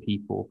staggering to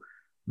people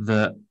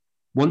that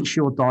once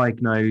you're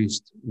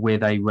diagnosed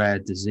with a rare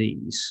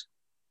disease,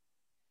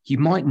 you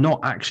might not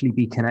actually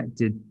be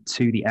connected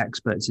to the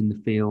experts in the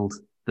field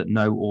that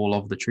know all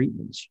of the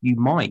treatments. You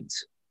might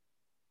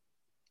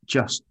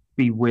just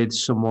be with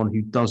someone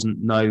who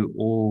doesn't know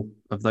all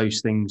of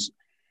those things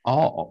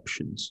are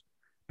options,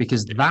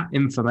 because that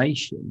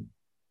information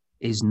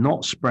is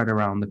not spread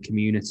around the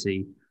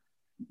community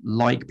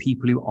like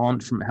people who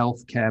aren't from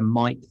healthcare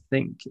might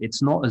think.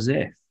 It's not as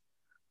if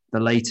the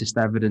latest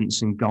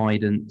evidence and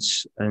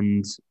guidance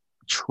and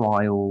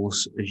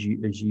trials, as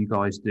you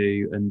guys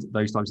do, and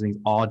those types of things,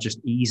 are just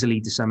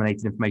easily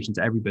disseminated information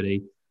to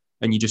everybody,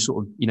 and you just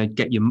sort of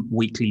get your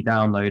weekly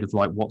download of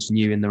like what's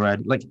new in the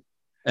red, like,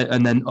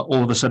 and then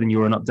all of a sudden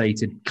you're an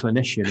updated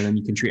clinician, and then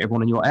you can treat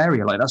everyone in your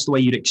area. Like, that's the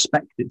way you'd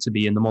expect it to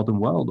be in the modern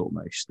world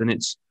almost. And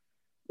it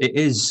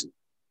is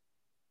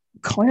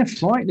kind of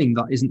frightening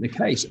that isn't the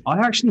case. I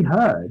actually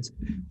heard,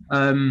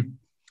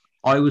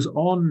 I was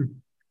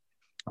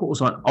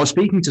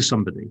speaking to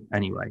somebody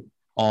anyway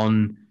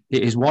on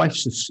his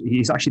wife's.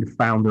 He's actually the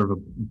founder of a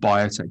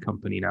biotech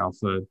company now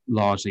for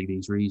largely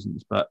these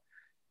reasons. But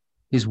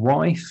his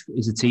wife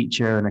is a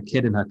teacher, and a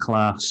kid in her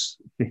class,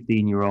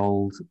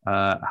 15-year-old,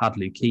 had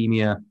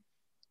leukemia,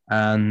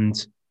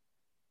 and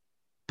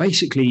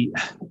basically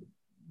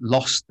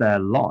lost their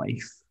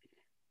life,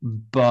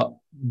 but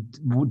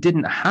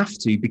didn't have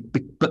to.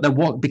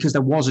 But because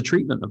there was a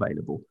treatment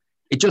available.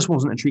 It just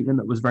wasn't a treatment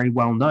that was very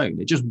well known.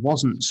 It just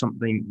wasn't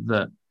something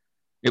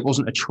it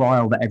wasn't a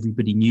trial that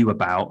everybody knew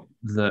about,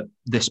 that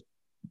this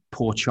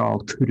poor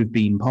child could have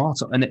been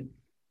part of. And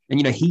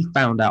he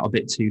found out a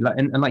bit too late.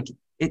 And like,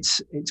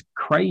 it's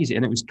crazy.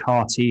 And it was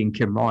CAR T and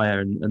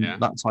Kymriah and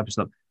that type of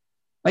stuff.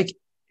 Like,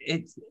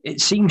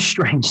 it seems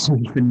strange to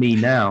even me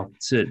now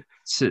to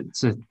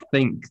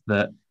think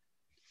that,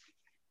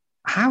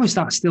 how is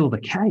that still the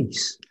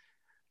case?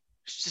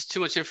 It's just too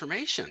much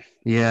information.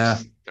 Yeah.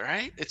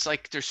 Right? It's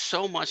like, there's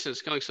so much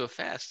that's going so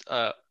fast.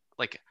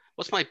 Like,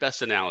 what's my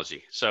best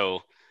analogy?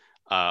 So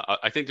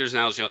I think there's an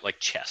analogy like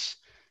chess.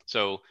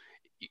 So,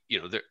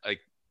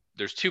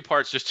 there's two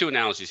parts. There's two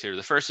analogies here.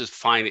 The first is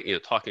talking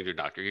to your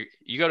doctor.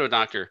 You go to a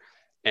doctor,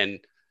 and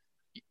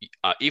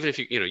even if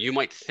you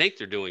might think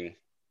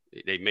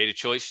they made a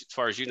choice, as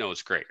far as you know,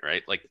 it's great,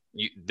 right? Like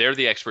they're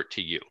the expert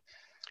to you.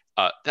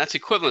 That's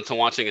equivalent to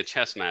watching a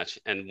chess match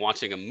and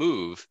watching a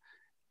move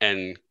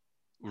and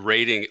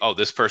rating, oh,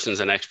 this person's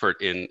an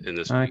expert in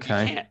this.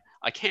 Okay.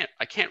 I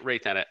can't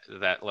rate that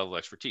level of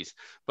expertise.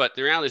 But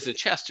the reality is in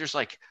chess, there's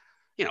like,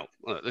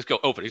 let's go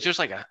openings. There's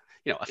like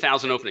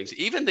 1,000 openings.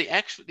 Even the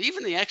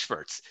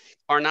experts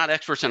are not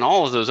experts in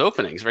all of those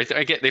openings, right?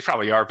 They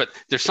probably are, but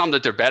there's some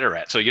that they're better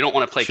at. So you don't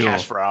want to play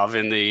Kasparov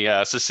in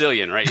the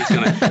Sicilian, right? He's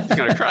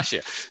gonna crush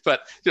you.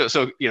 But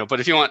but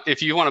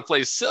if you want to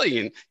play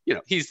Sicilian,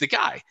 he's the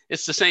guy.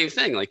 It's the same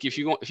thing. Like if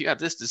you have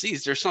this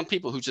disease, there's some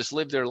people who just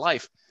live their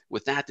life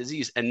with that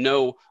disease and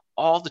know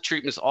all the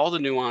treatments, all the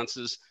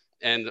nuances,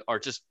 and are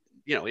just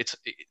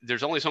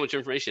there's only so much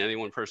information any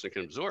one person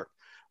can absorb.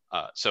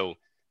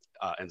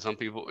 And some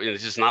people,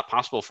 it's just not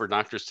possible for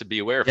doctors to be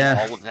aware of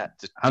all of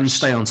that. And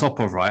stay on top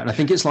of, right? And I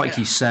think it's like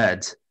you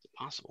said,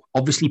 possible.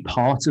 Obviously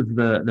part of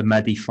the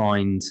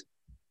MediFind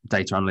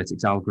data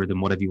analytics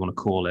algorithm, whatever you want to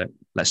call it,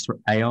 let's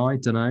AI,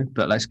 don't know,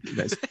 but let's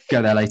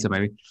go there later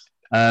maybe.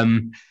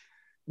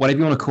 Whatever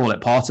you want to call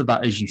it, part of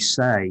that, as you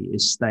say,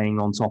 is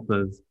staying on top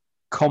of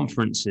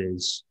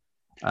conferences,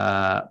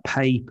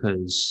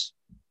 papers,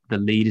 the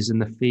leaders in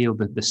the field,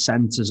 the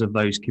centers of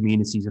those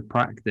communities of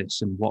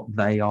practice and what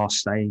they are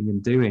saying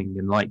and doing.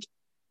 And like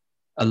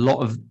a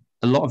lot of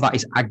that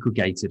is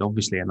aggregated,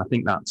 obviously. And I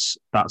think that's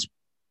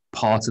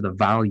part of the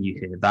value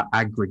here, that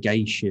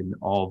aggregation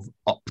of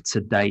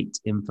up-to-date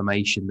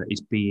information that is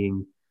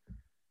being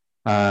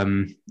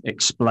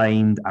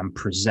explained and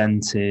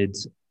presented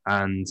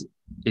and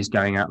is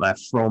going out there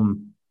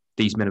from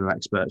these minimum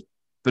experts.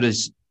 But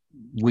as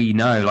we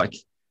know, like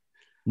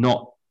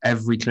not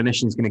every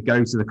clinician is going to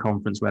go to the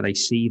conference where they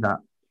see that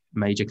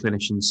major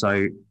clinician.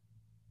 So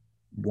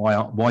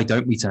why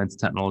don't we turn to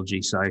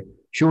technology? So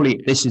surely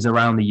this is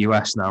around the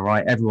US now,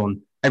 right?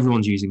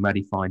 Everyone's using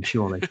MediFind,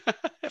 surely.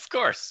 Of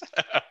course.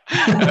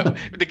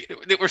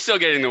 We're still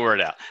getting the word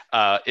out.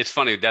 It's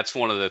funny. That's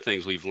one of the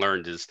things we've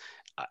learned is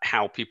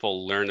how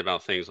people learn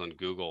about things on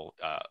Google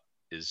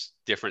is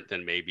different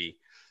than maybe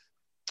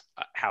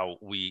how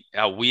we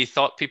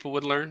thought people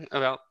would learn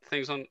about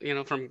things on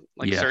from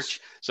search.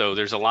 So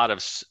there's a lot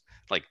of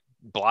like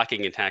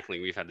blocking and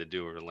tackling we've had to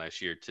do over the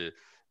last year to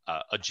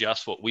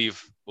adjust what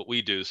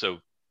we do so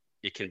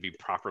it can be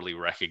properly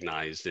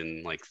recognized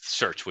in like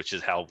search, which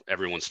is how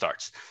everyone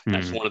starts.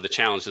 That's one of the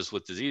challenges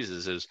with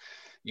diseases is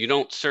you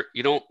don't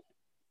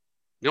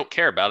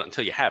care about it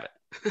until you have it.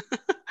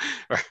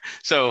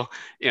 So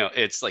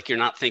it's like you're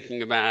not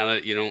thinking about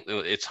it,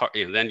 it's hard,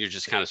 then you're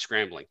just kind of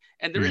scrambling,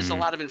 and there is a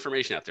lot of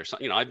information out there. So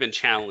I've been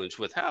challenged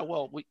with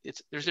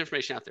there's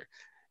information out there.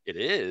 It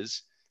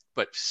is,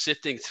 but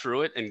sifting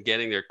through it and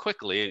getting there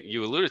quickly, and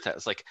you alluded to that,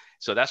 it's like,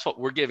 so that's what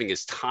we're giving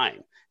is time.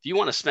 If you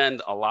want to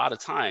spend a lot of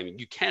time,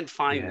 you can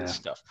find this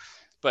stuff,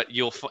 but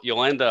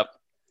you'll end up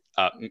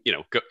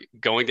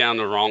going down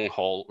the wrong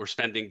hole. We're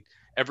spending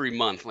every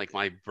month, like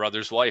my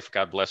brother's wife,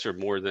 God bless her,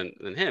 more than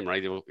him,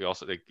 right? We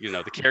also, the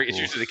care, it's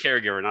usually the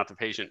caregiver, not the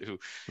patient who,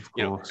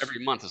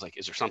 every month is like,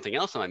 is there something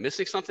else? Am I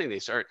missing something? They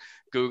start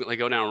Google, they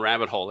go down a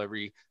rabbit hole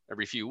every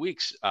few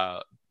weeks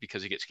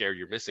because you get scared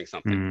you're missing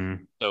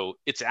something. So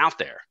it's out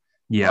there.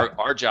 Yeah.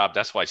 Our job,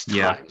 that's why it's time.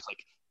 Yeah. It's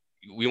like,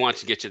 we want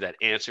to get you that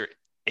answer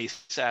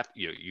ASAP.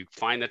 You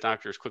find that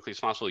doctor as quickly as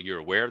possible. You're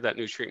aware of that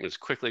new treatment as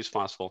quickly as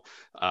possible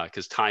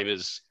because time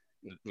is,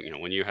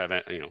 when you have,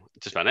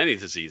 just about any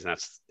disease,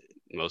 that's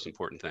the most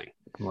important thing.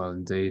 Well,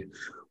 indeed.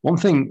 One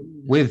thing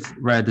with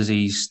Rare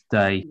Disease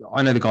Day,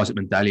 I know the guys at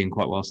Mendelian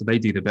quite well, so they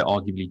do the bit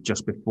arguably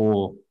just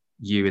before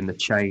you in the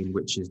chain,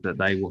 which is that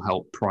they will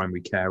help primary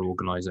care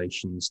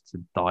organizations to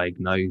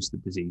diagnose the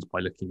disease by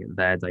looking at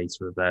their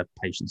data of their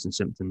patients and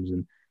symptoms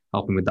and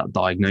helping with that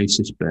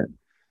diagnosis bit.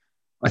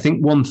 I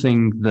think one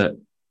thing that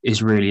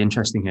is really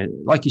interesting here,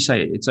 like you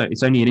say, it's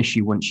only an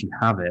issue once you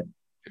have it.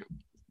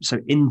 So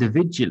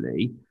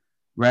individually,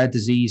 rare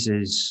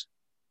diseases,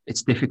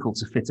 it's difficult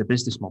to fit a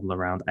business model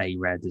around a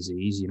rare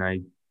disease.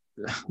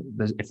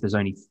 If there's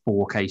only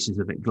 4 cases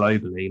of it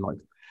globally, like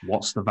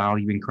what's the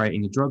value in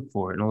creating a drug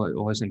for it and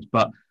all those things.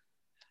 But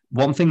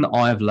one thing that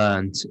I have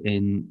learned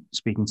in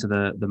speaking to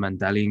the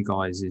Mendelian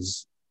guys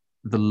is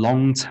the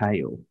long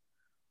tail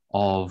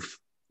of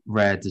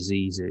rare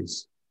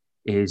diseases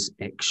is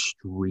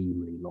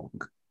extremely long.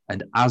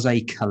 And as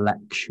a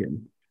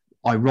collection,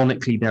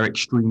 ironically, they're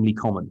extremely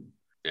common.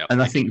 Yep.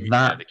 And I think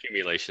that the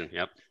accumulation.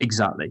 Yep.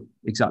 Exactly.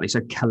 So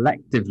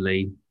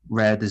collectively,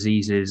 rare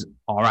diseases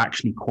are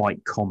actually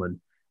quite common.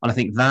 And I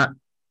think that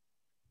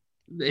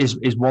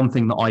is one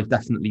thing that I've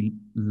definitely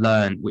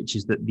learned, which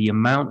is that the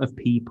amount of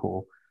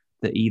people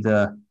that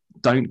either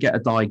don't get a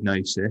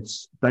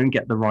diagnosis, don't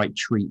get the right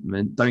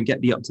treatment, don't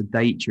get the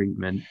up-to-date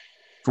treatment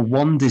for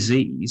one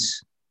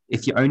disease,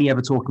 if you're only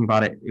ever talking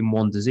about it in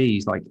one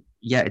disease, like,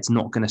 yeah, it's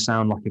not going to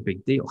sound like a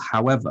big deal.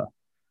 However,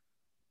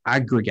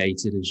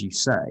 aggregated, as you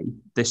say,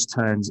 this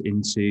turns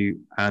into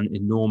an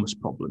enormous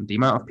problem. The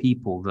amount of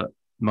people that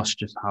must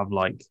just have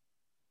like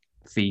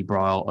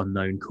febrile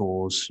unknown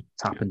cause,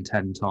 it's happened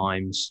 10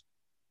 times,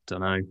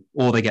 don't know,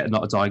 or they get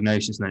not a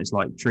diagnosis and then it's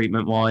like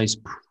treatment wise,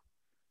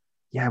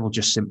 yeah, we'll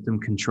just symptom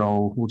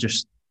control. We'll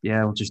just do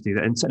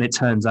that. And it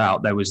turns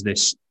out there was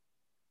this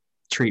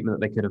treatment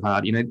that they could have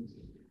had,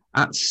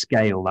 at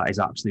scale, that is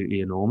absolutely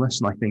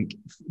enormous. And I think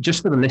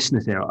just for the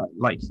listeners here,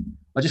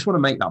 I just want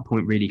to make that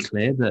point really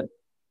clear that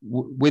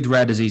with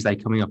Rare Disease Day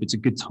coming up, it's a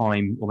good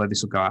time, although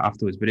this will go out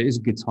afterwards, but it is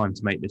a good time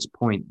to make this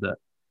point that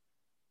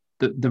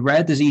the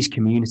rare disease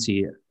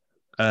community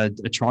are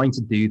trying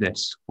to do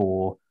this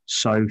for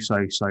so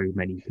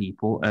many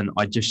people. And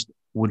I just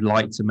would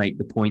like to make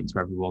the point to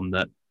everyone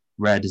that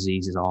rare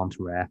diseases aren't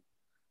rare.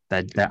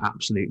 They're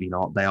absolutely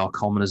not. They are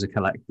common as a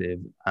collective,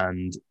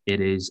 and it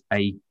is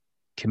a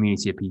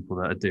community of people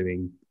that are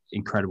doing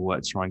incredible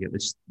work to try and get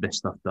this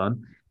stuff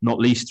done, not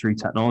least through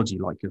technology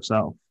like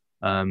yourself.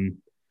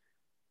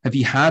 Have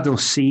you had or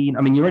seen,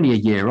 I mean, you're only a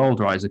year old,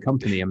 right, as a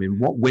company. I mean,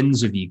 what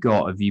wins have you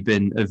got? Have you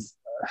been,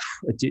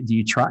 do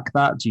you track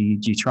that? Do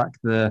you track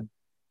the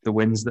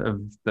wins that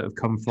have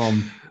come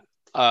from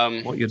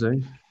what you're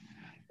doing?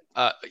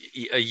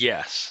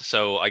 Yes.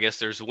 So I guess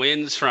there's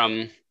wins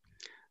from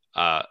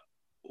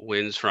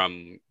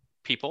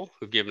people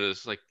who've given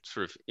us like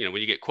sort of,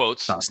 when you get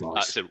quotes. That's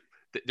nice. So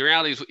the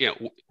reality is,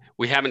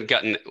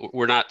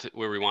 we're not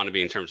where we want to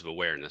be in terms of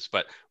awareness,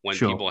 but when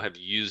people have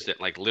used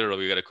it, like literally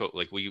we got a quote,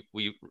 like we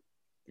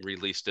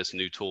released this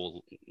new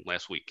tool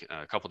last week,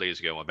 a couple of days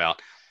ago, about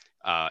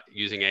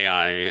using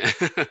AI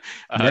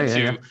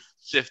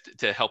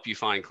to help you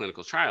find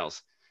clinical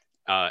trials.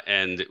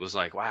 And it was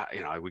like, wow,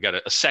 we got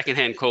a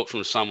secondhand quote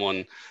from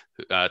someone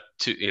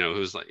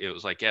who's like, it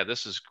was like, yeah,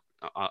 this is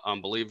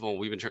unbelievable.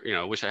 We've been,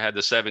 I wish I had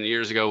this 7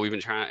 years ago. We've been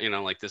trying,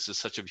 like this is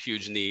such a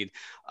huge need.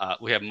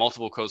 We have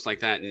multiple quotes like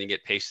that, and you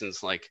get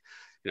patients like,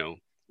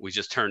 we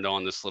just turned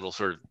on this little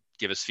sort of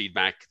give us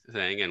feedback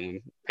thing,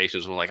 and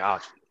patients were like, oh,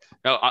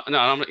 no,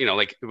 I'm,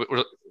 like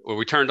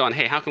we turned on,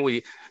 hey, how can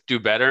we do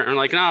better? And I'm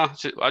like, no,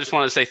 I just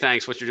want to say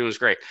thanks. What you're doing is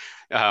great.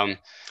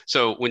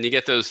 So when you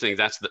get those things,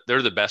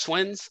 they're the best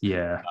wins.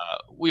 Yeah.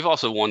 We've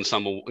also won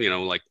some,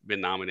 like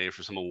been nominated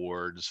for some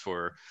awards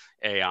for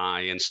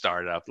AI and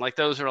startup. Like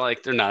those are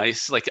like, they're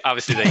nice. Like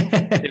obviously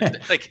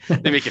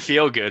they make you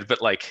feel good,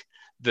 but like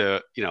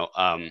the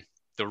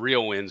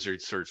real wins are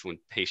sort of when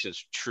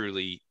patients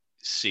truly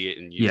see it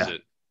and use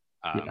it.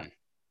 And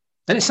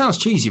it sounds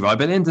cheesy, right?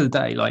 But at the end of the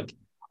day, like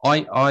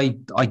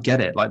I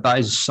get it. Like that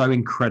is so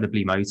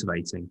incredibly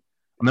motivating.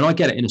 I mean, I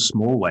get it in a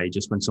small way,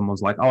 just when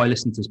someone's like, oh, I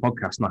listened to this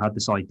podcast and I had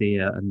this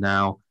idea and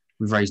now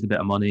we've raised a bit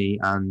of money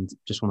and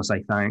just want to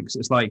say thanks.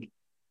 It's like,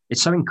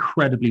 it's so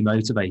incredibly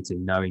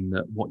motivating knowing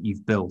that what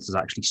you've built has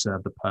actually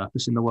served a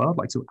purpose in the world,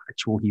 like to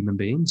actual human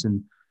beings.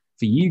 And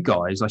for you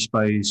guys, I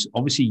suppose,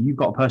 obviously you've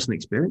got a personal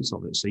experience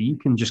of it. So you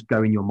can just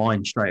go in your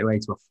mind straight away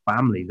to a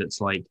family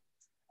that's like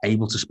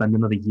able to spend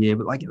another year.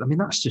 But like, I mean,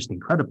 that's just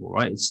incredible,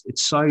 right?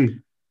 It's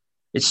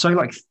so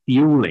like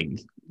fueling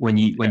when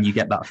you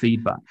get that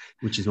feedback,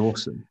 which is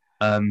awesome.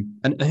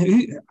 And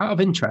who, out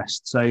of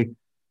interest, so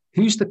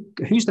who's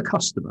the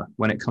customer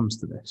when it comes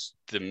to this?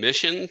 The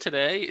mission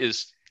today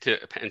is to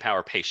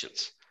empower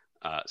patients.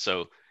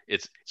 So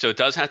it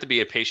does have to be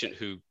a patient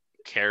who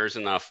cares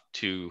enough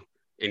to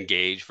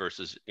engage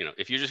versus,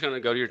 if you're just going to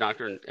go to your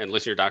doctor and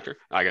listen to your doctor,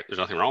 there's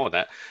nothing wrong with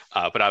that.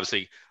 But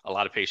obviously a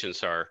lot of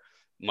patients are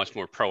much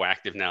more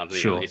proactive now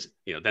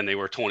than they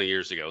were 20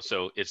 years ago.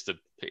 So it's the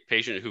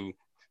patient who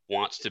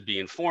wants to be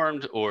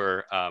informed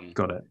or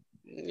got it.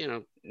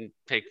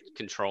 Take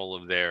control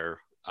of their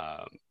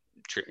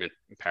treatment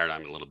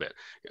paradigm a little bit.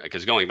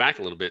 Because going back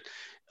a little bit,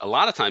 a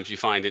lot of times you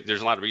find that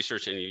there's a lot of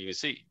research, and you can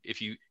see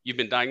if you've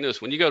been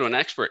diagnosed, when you go to an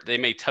expert, they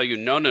may tell you,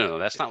 no,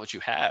 that's not what you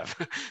have,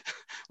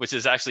 which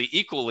is actually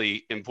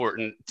equally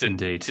important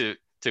to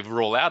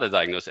roll out a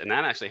diagnosis. And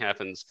that actually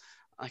happens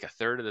like a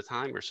third of the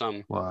time or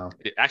some. Wow.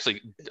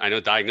 I know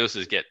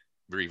diagnoses get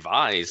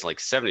revised like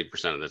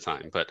 70% of the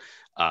time, but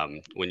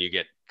when you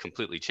get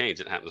completely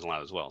changed, it happens a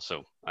lot as well.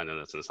 So I know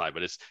that's an aside,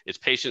 but it's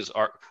patients.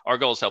 Our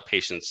goal is help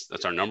patients.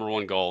 That's our number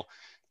one goal.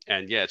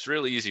 And yeah, it's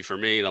really easy for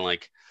me to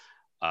like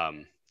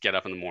get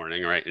up in the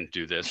morning, right, and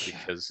do this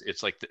because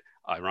it's like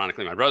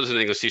ironically, my brother's an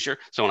English teacher.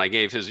 So when I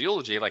gave his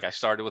eulogy, like I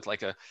started with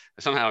like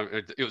somehow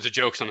it was a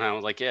joke somehow.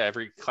 Like, yeah,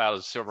 every cloud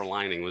is silver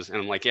lining and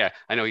I'm like, yeah,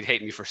 I know he'd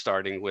hate me for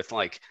starting with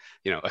like,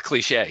 a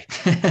cliche.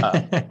 And,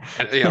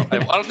 I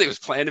don't think it was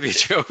planned to be a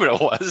joke, but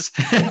it was.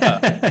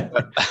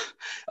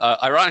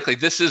 Ironically,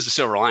 this is the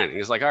silver lining.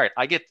 It's like, all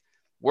right,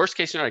 worst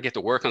case scenario, I get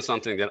to work on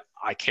something that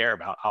I care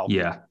about.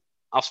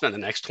 I'll spend the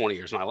next 20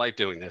 years of my life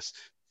doing this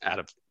out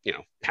of,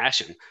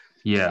 passion.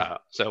 Yeah.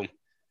 So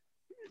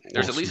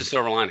there's at least a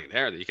silver lining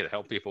there that you could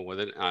help people with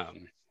it.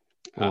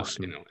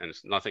 Awesome. And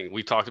it's nothing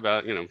we talked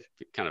about,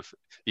 kind of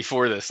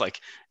before this, like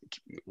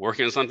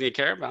working on something you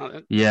care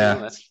about.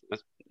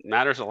 That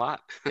matters a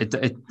lot.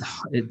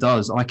 It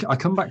does. I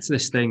come back to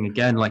this thing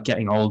again, like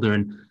getting older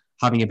and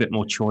having a bit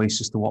more choice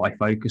as to what I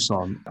focus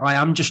on. I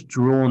am just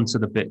drawn to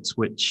the bits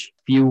which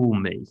fuel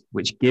me,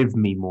 which give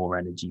me more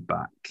energy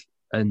back.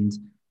 And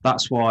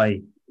that's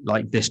why,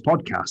 like this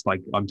podcast,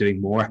 like I'm doing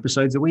more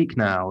episodes a week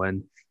now.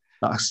 And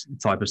the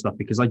type of stuff,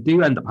 because I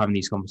do end up having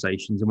these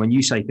conversations. And when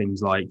you say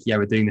things like, yeah,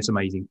 we're doing this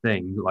amazing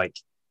thing, like,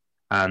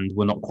 and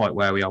we're not quite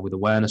where we are with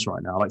awareness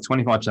right now, like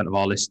 25% of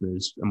our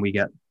listeners, and we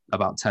get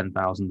about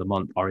 10,000 a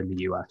month, are in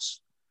the US.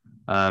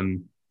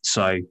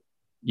 So,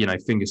 you know,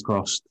 fingers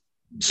crossed,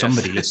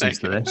 somebody listens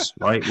to this,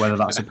 right? Whether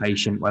that's a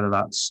patient, whether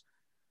that's,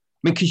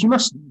 I mean, because you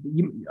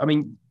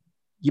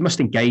must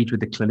engage with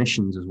the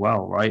clinicians as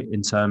well, right?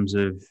 In terms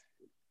of,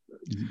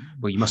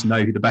 well, you must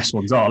know who the best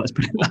ones are. Let's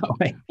put it that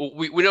way. Well,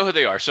 we know who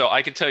they are. So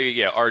I can tell you,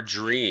 yeah, our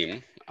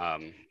dream,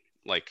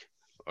 like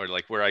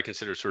where I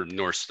consider sort of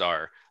North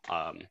Star,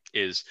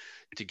 is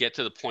to get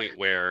to the point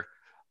where,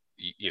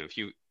 you know,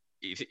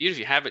 if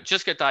you haven't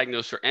just get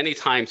diagnosed or any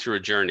time through a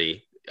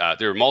journey,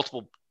 there are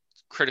multiple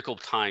critical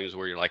times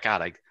where you're like,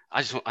 God,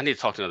 I need to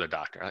talk to another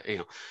doctor, you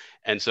know.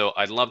 And so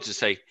I'd love to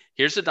say,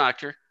 here's a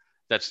doctor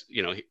that's,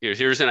 you know,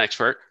 here's an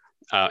expert.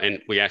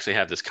 And we actually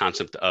have this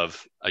concept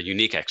of a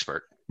unique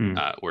expert.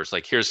 Where it's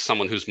like, here's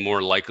someone who's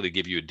more likely to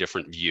give you a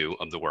different view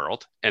of the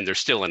world, and they're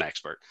still an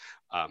expert.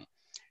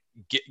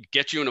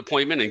 Get you an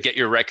appointment and get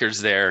your records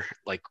there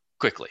like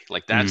quickly.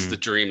 Like that's the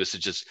dream, is to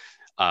just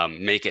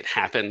make it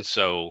happen,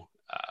 so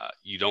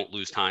you don't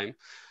lose time.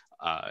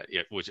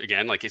 Which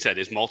again, like I said,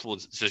 is multiple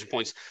decision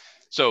points.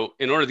 So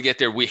in order to get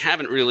there,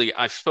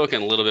 I've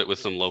spoken a little bit with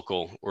some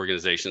local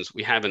organizations.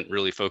 We haven't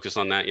really focused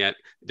on that yet.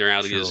 The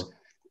reality is,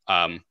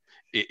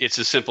 it's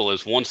as simple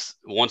as once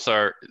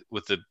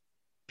with the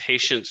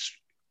patients,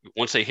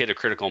 once they hit a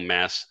critical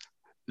mass,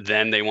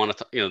 then they want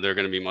to, you know, they're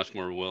going to be much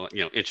more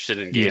interested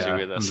in engaging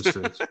with us.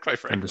 Quite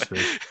frankly.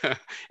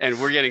 And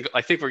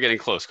I think we're getting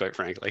close, quite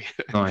frankly.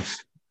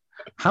 Nice.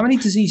 How many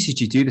diseases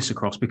do you do this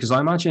across? Because I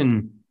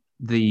imagine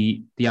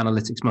the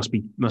analytics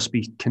must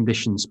be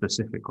condition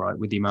specific, right?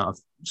 With the amount of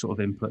sort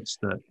of inputs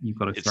that you've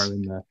got to throw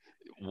in there.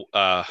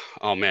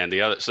 Oh man,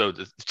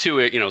 the two,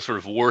 you know, sort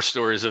of war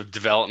stories of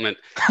development.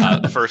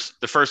 The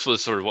first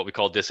was sort of what we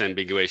call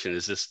disambiguation.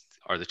 Is this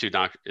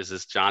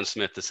John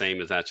Smith the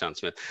same as that John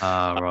Smith?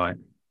 Right.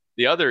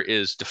 The other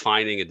is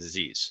defining a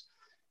disease,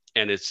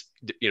 and it's,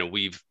 you know,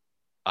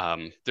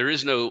 there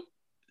is no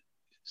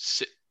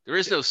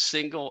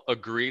single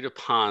agreed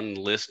upon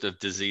list of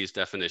disease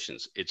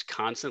definitions. It's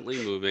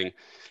constantly moving.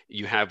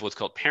 You have what's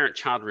called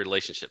parent-child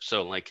relationships.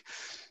 So like,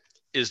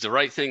 is the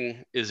right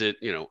thing? Is it,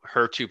 you know,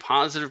 HER2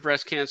 positive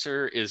breast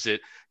cancer? Is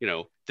it, you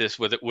know, this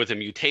with a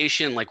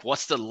mutation? Like,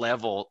 what's the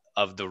level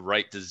of the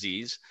right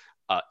disease?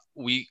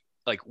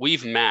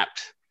 We've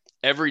mapped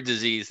every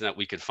disease that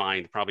we could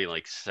find, probably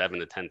like 7,000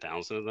 to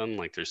 10,000 of them.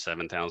 Like there's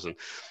 7,000.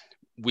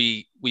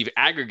 We've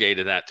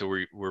aggregated that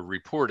to we're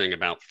reporting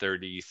about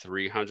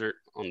 3,300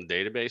 on the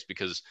database,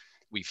 because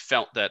we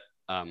felt that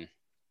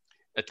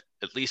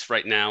at least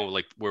right now,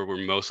 like where we're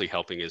mostly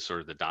helping is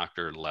sort of the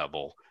doctor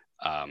level.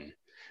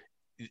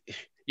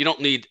 You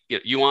don't need,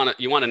 you want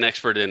an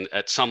expert in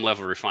at some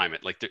level of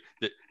refinement. Like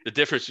the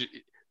difference,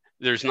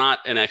 there's not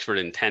an expert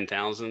in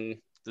 10,000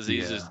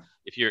 diseases. Yeah.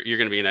 If you're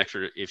going to be an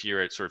expert, if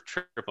you're at sort of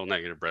triple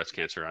negative breast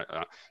cancer,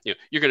 you're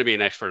going to be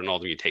an expert in all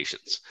the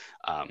mutations.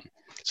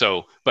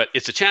 But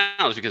it's a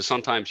challenge, because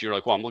sometimes you're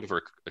like, well, I'm looking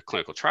for a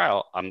clinical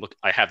trial.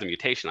 I have the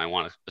mutation. I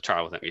want a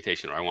trial with that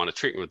mutation, or I want a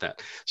treatment with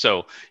that.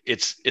 So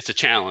it's a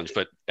challenge,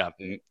 but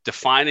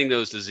defining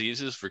those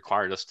diseases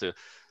required us to,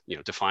 you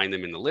know, define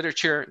them in the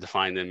literature,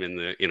 define them in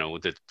the, you know,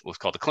 what's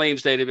called the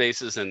claims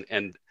databases.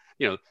 And,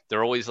 you know,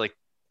 they're always like,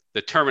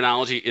 the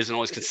terminology isn't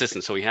always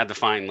consistent. So we had to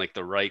find like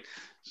the right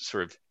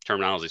sort of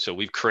terminology. So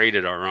we've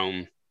created our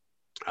own,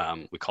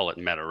 we call it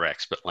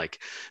MetaRex, but like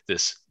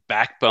this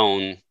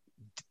backbone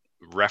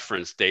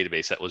reference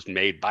database that was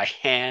made by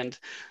hand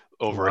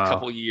over a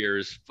couple of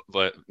years,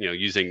 but, you know,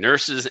 using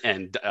nurses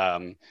and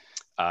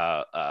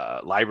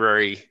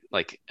library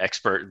like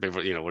expert,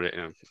 you know,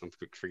 I'm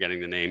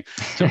forgetting the name,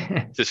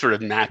 to sort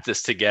of map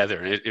this together,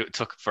 and it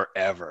took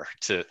forever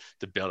to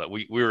build it.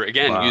 We were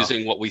again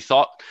using what we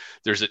thought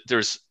there's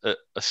a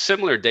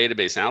similar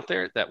database out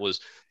there that was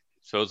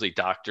supposedly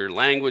doctor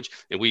language,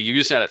 and we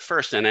used that at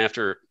first, and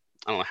after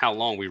I don't know how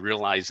long, we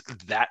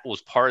realized that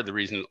was part of the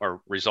reason our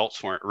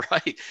results weren't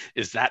right,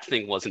 is that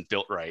thing wasn't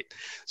built right.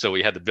 So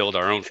we had to build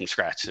our own from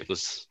scratch. It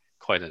was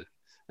quite an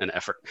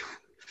effort.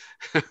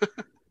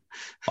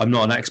 I'm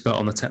not an expert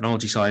on the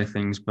technology side of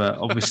things, but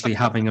obviously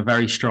having a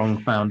very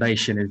strong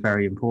foundation is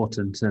very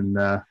important,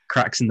 and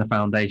cracks in the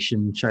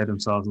foundation show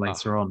themselves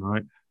later on,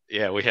 right?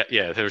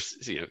 Yeah, there's,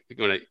 you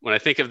know, when I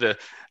think of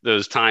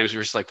those times,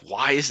 we're just like,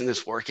 why isn't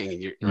this working?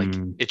 And you're like,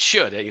 it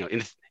should, you know,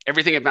 and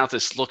everything about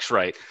this looks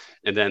right.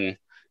 And then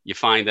you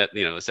find that,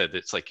 you know,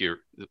 it's like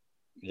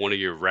one of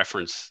your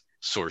reference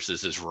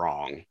sources is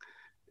wrong.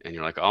 And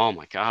you're like, oh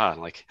my God,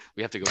 like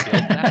we have to go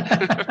build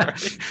that.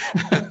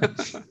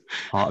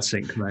 Heart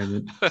sink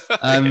moment.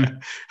 I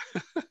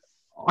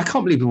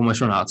can't believe we've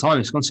almost run out of time.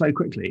 It's gone so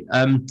quickly.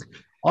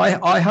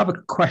 I have a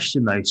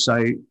question though.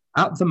 So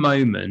at the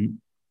moment,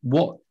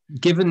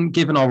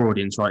 given our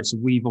audience, right? So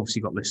we've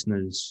obviously got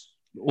listeners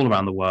all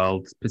around the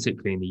world,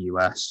 particularly in the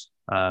US,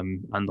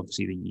 and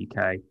obviously the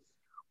UK.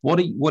 What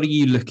are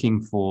you looking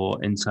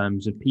for in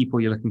terms of people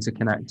you're looking to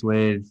connect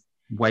with,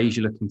 ways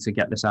you're looking to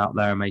get this out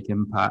there and make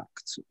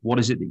impact. What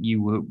is it that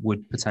you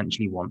would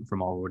potentially want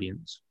from our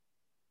audience?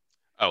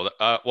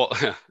 Well,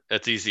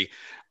 that's easy.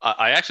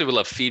 I actually would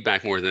love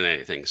feedback more than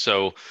anything.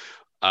 So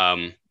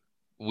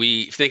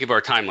we think of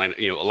our timeline.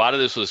 A lot of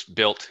this was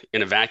built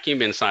in a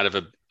vacuum inside of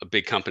a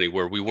big company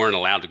where we weren't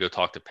allowed to go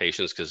talk to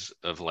patients because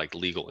of like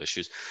legal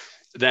issues.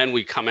 Then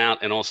we come out,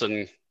 and all of a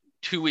sudden,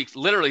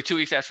 literally 2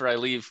 weeks after I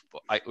leave,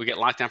 we get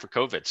locked down for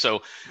COVID.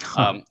 So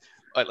I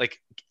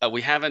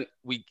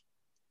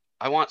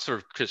want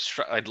sort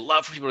of, I'd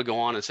love for people to go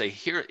on and say,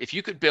 here, if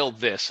you could build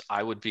this,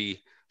 I would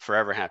be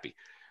forever happy.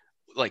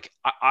 Like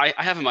I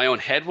have in my own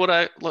head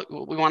what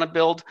we want to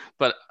build,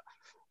 but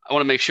I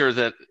want to make sure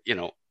that,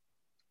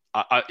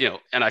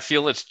 and I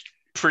feel it's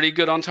pretty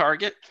good on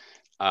target.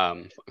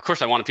 Of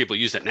course I want people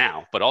to use it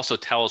now, but also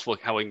tell us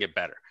how we can get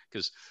better.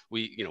 Because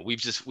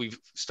we've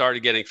started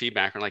getting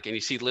feedback and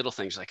you see little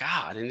things like,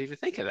 I didn't even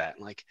think of that.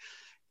 And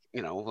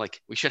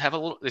we should have a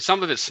little,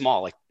 some of it's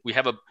small. Like we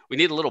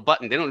need a little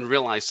button. They don't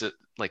realize that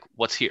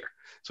what's here.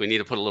 So we need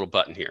to put a little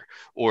button here.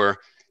 Or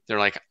they're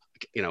like,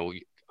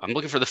 I'm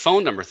looking for the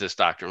phone number for this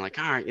doctor. I'm like,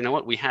 all right, you know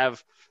what? We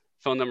have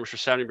phone numbers for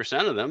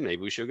 70% of them.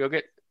 Maybe we should go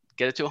get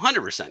it to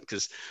 100%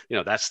 because,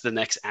 that's the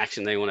next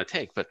action they want to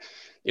take. But,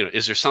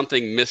 is there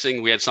something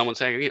missing? We had someone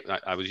say,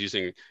 I was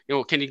using,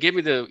 can you give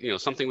me the,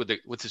 something with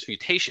this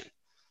mutation?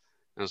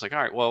 And I was like, all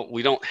right, well,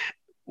 we don't,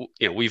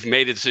 we've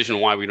made a decision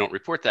why we don't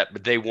report that,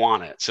 but they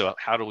want it. So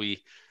how do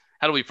we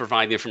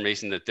provide the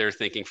information that they're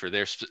thinking for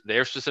their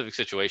specific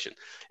situation?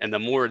 And the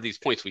more of these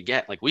points we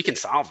get, we can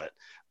solve it.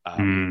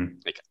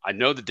 I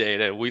know the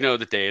data, we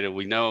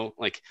know,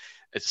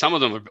 some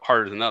of them are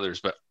harder than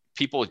others, but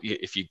people,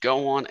 if you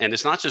go on, and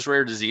it's not just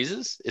rare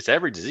diseases, it's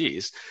every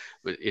disease,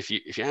 but if you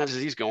have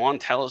disease, go on,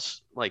 tell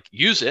us,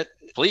 use it,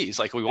 please.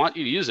 We want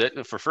you to use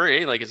it for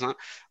free. It's not,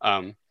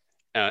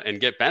 and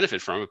get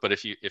benefit from it. But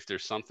if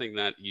there's something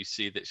that you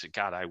see that,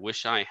 God, I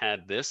wish I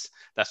had this,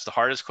 that's the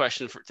hardest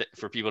question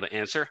for people to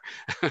answer.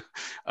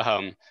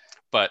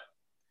 But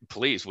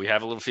please, we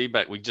have a little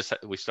feedback.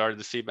 We started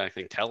this feedback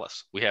thing. Tell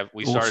us.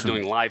 We started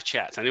doing live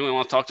chats. Anyone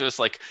want to talk to us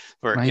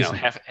for Amazing.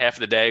 Half of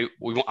the day?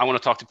 I want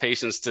to talk to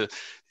patients to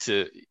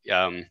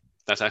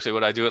that's actually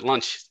what I do at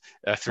lunch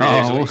 3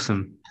 days a week.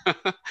 Awesome.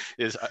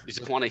 Is I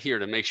just want to hear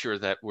to make sure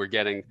that we're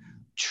getting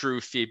true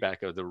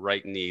feedback of the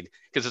right need,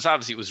 because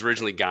it was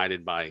originally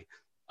guided by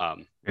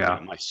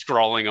my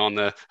scrawling on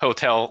the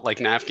hotel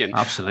napkin.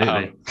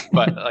 Absolutely.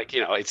 But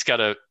it's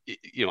gotta,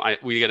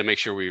 we got to make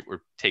sure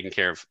we're taking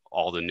care of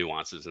all the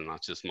nuances and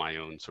not just my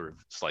own sort of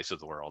slice of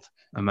the world.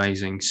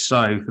 Amazing.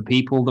 So for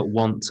people that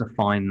want to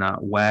find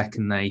that, where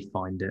can they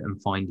find it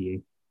and find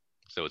you?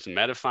 So it's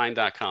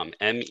medifind.com,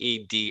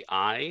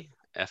 MEDIFIND,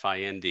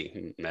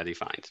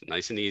 MediFind.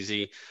 Nice and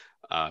easy.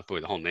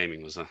 The whole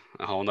naming was a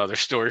whole nother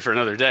story for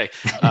another day.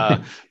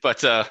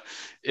 But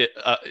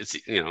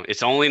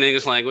it's only in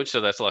English language, so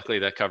that's luckily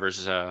that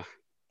covers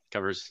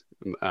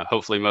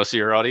hopefully most of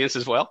your audience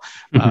as well.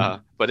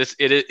 But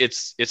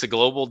it's a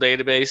global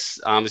database.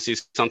 Obviously,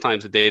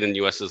 sometimes the data in the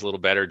U.S. is a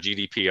little better.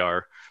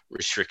 GDPR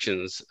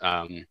restrictions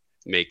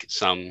make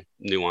some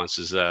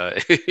nuances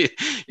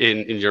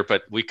in Europe,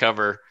 but we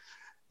cover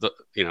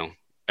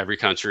every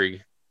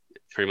country,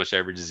 pretty much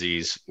every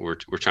disease. We're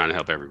trying to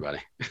help everybody.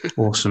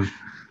 Awesome.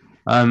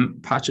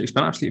 Patrick, it's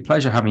been an absolute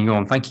pleasure having you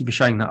on. Thank you for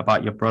sharing that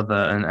about your brother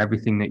and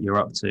everything that you're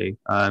up to.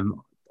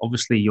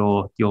 Obviously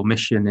your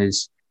mission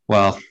is,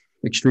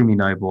 extremely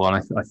noble. And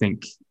I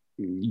think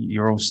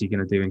you're obviously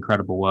going to do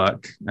incredible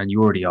work, and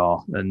you already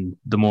are. And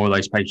the more of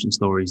those patient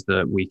stories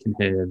that we can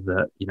hear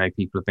that,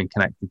 people have been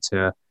connected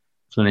to a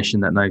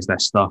clinician that knows their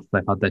stuff,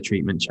 they've had their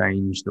treatment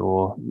changed,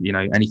 or,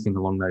 anything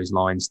along those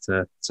lines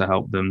to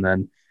help them,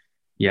 then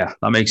yeah,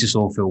 that makes us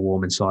all feel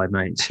warm inside,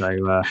 mate.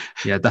 So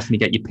definitely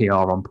get your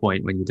PR on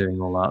point when you're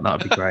doing all that. That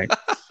would be great.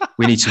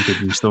 We need some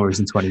good news stories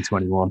in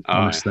 2021,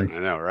 honestly. I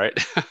know, right?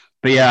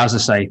 But yeah, as I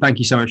say, thank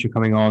you so much for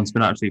coming on. It's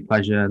been an absolute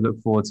pleasure.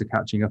 Look forward to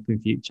catching up in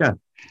future.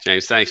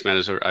 James, thanks,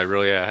 man. I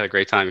really had a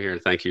great time here,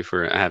 and thank you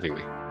for having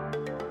me.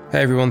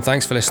 Hey everyone,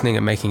 thanks for listening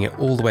and making it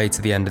all the way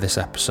to the end of this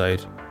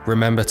episode.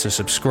 Remember to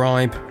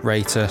subscribe,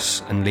 rate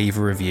us, and leave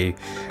a review.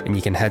 And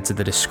you can head to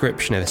the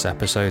description of this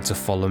episode to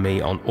follow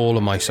me on all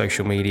of my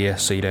social media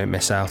so you don't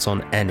miss out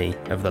on any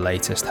of the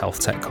latest health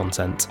tech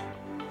content.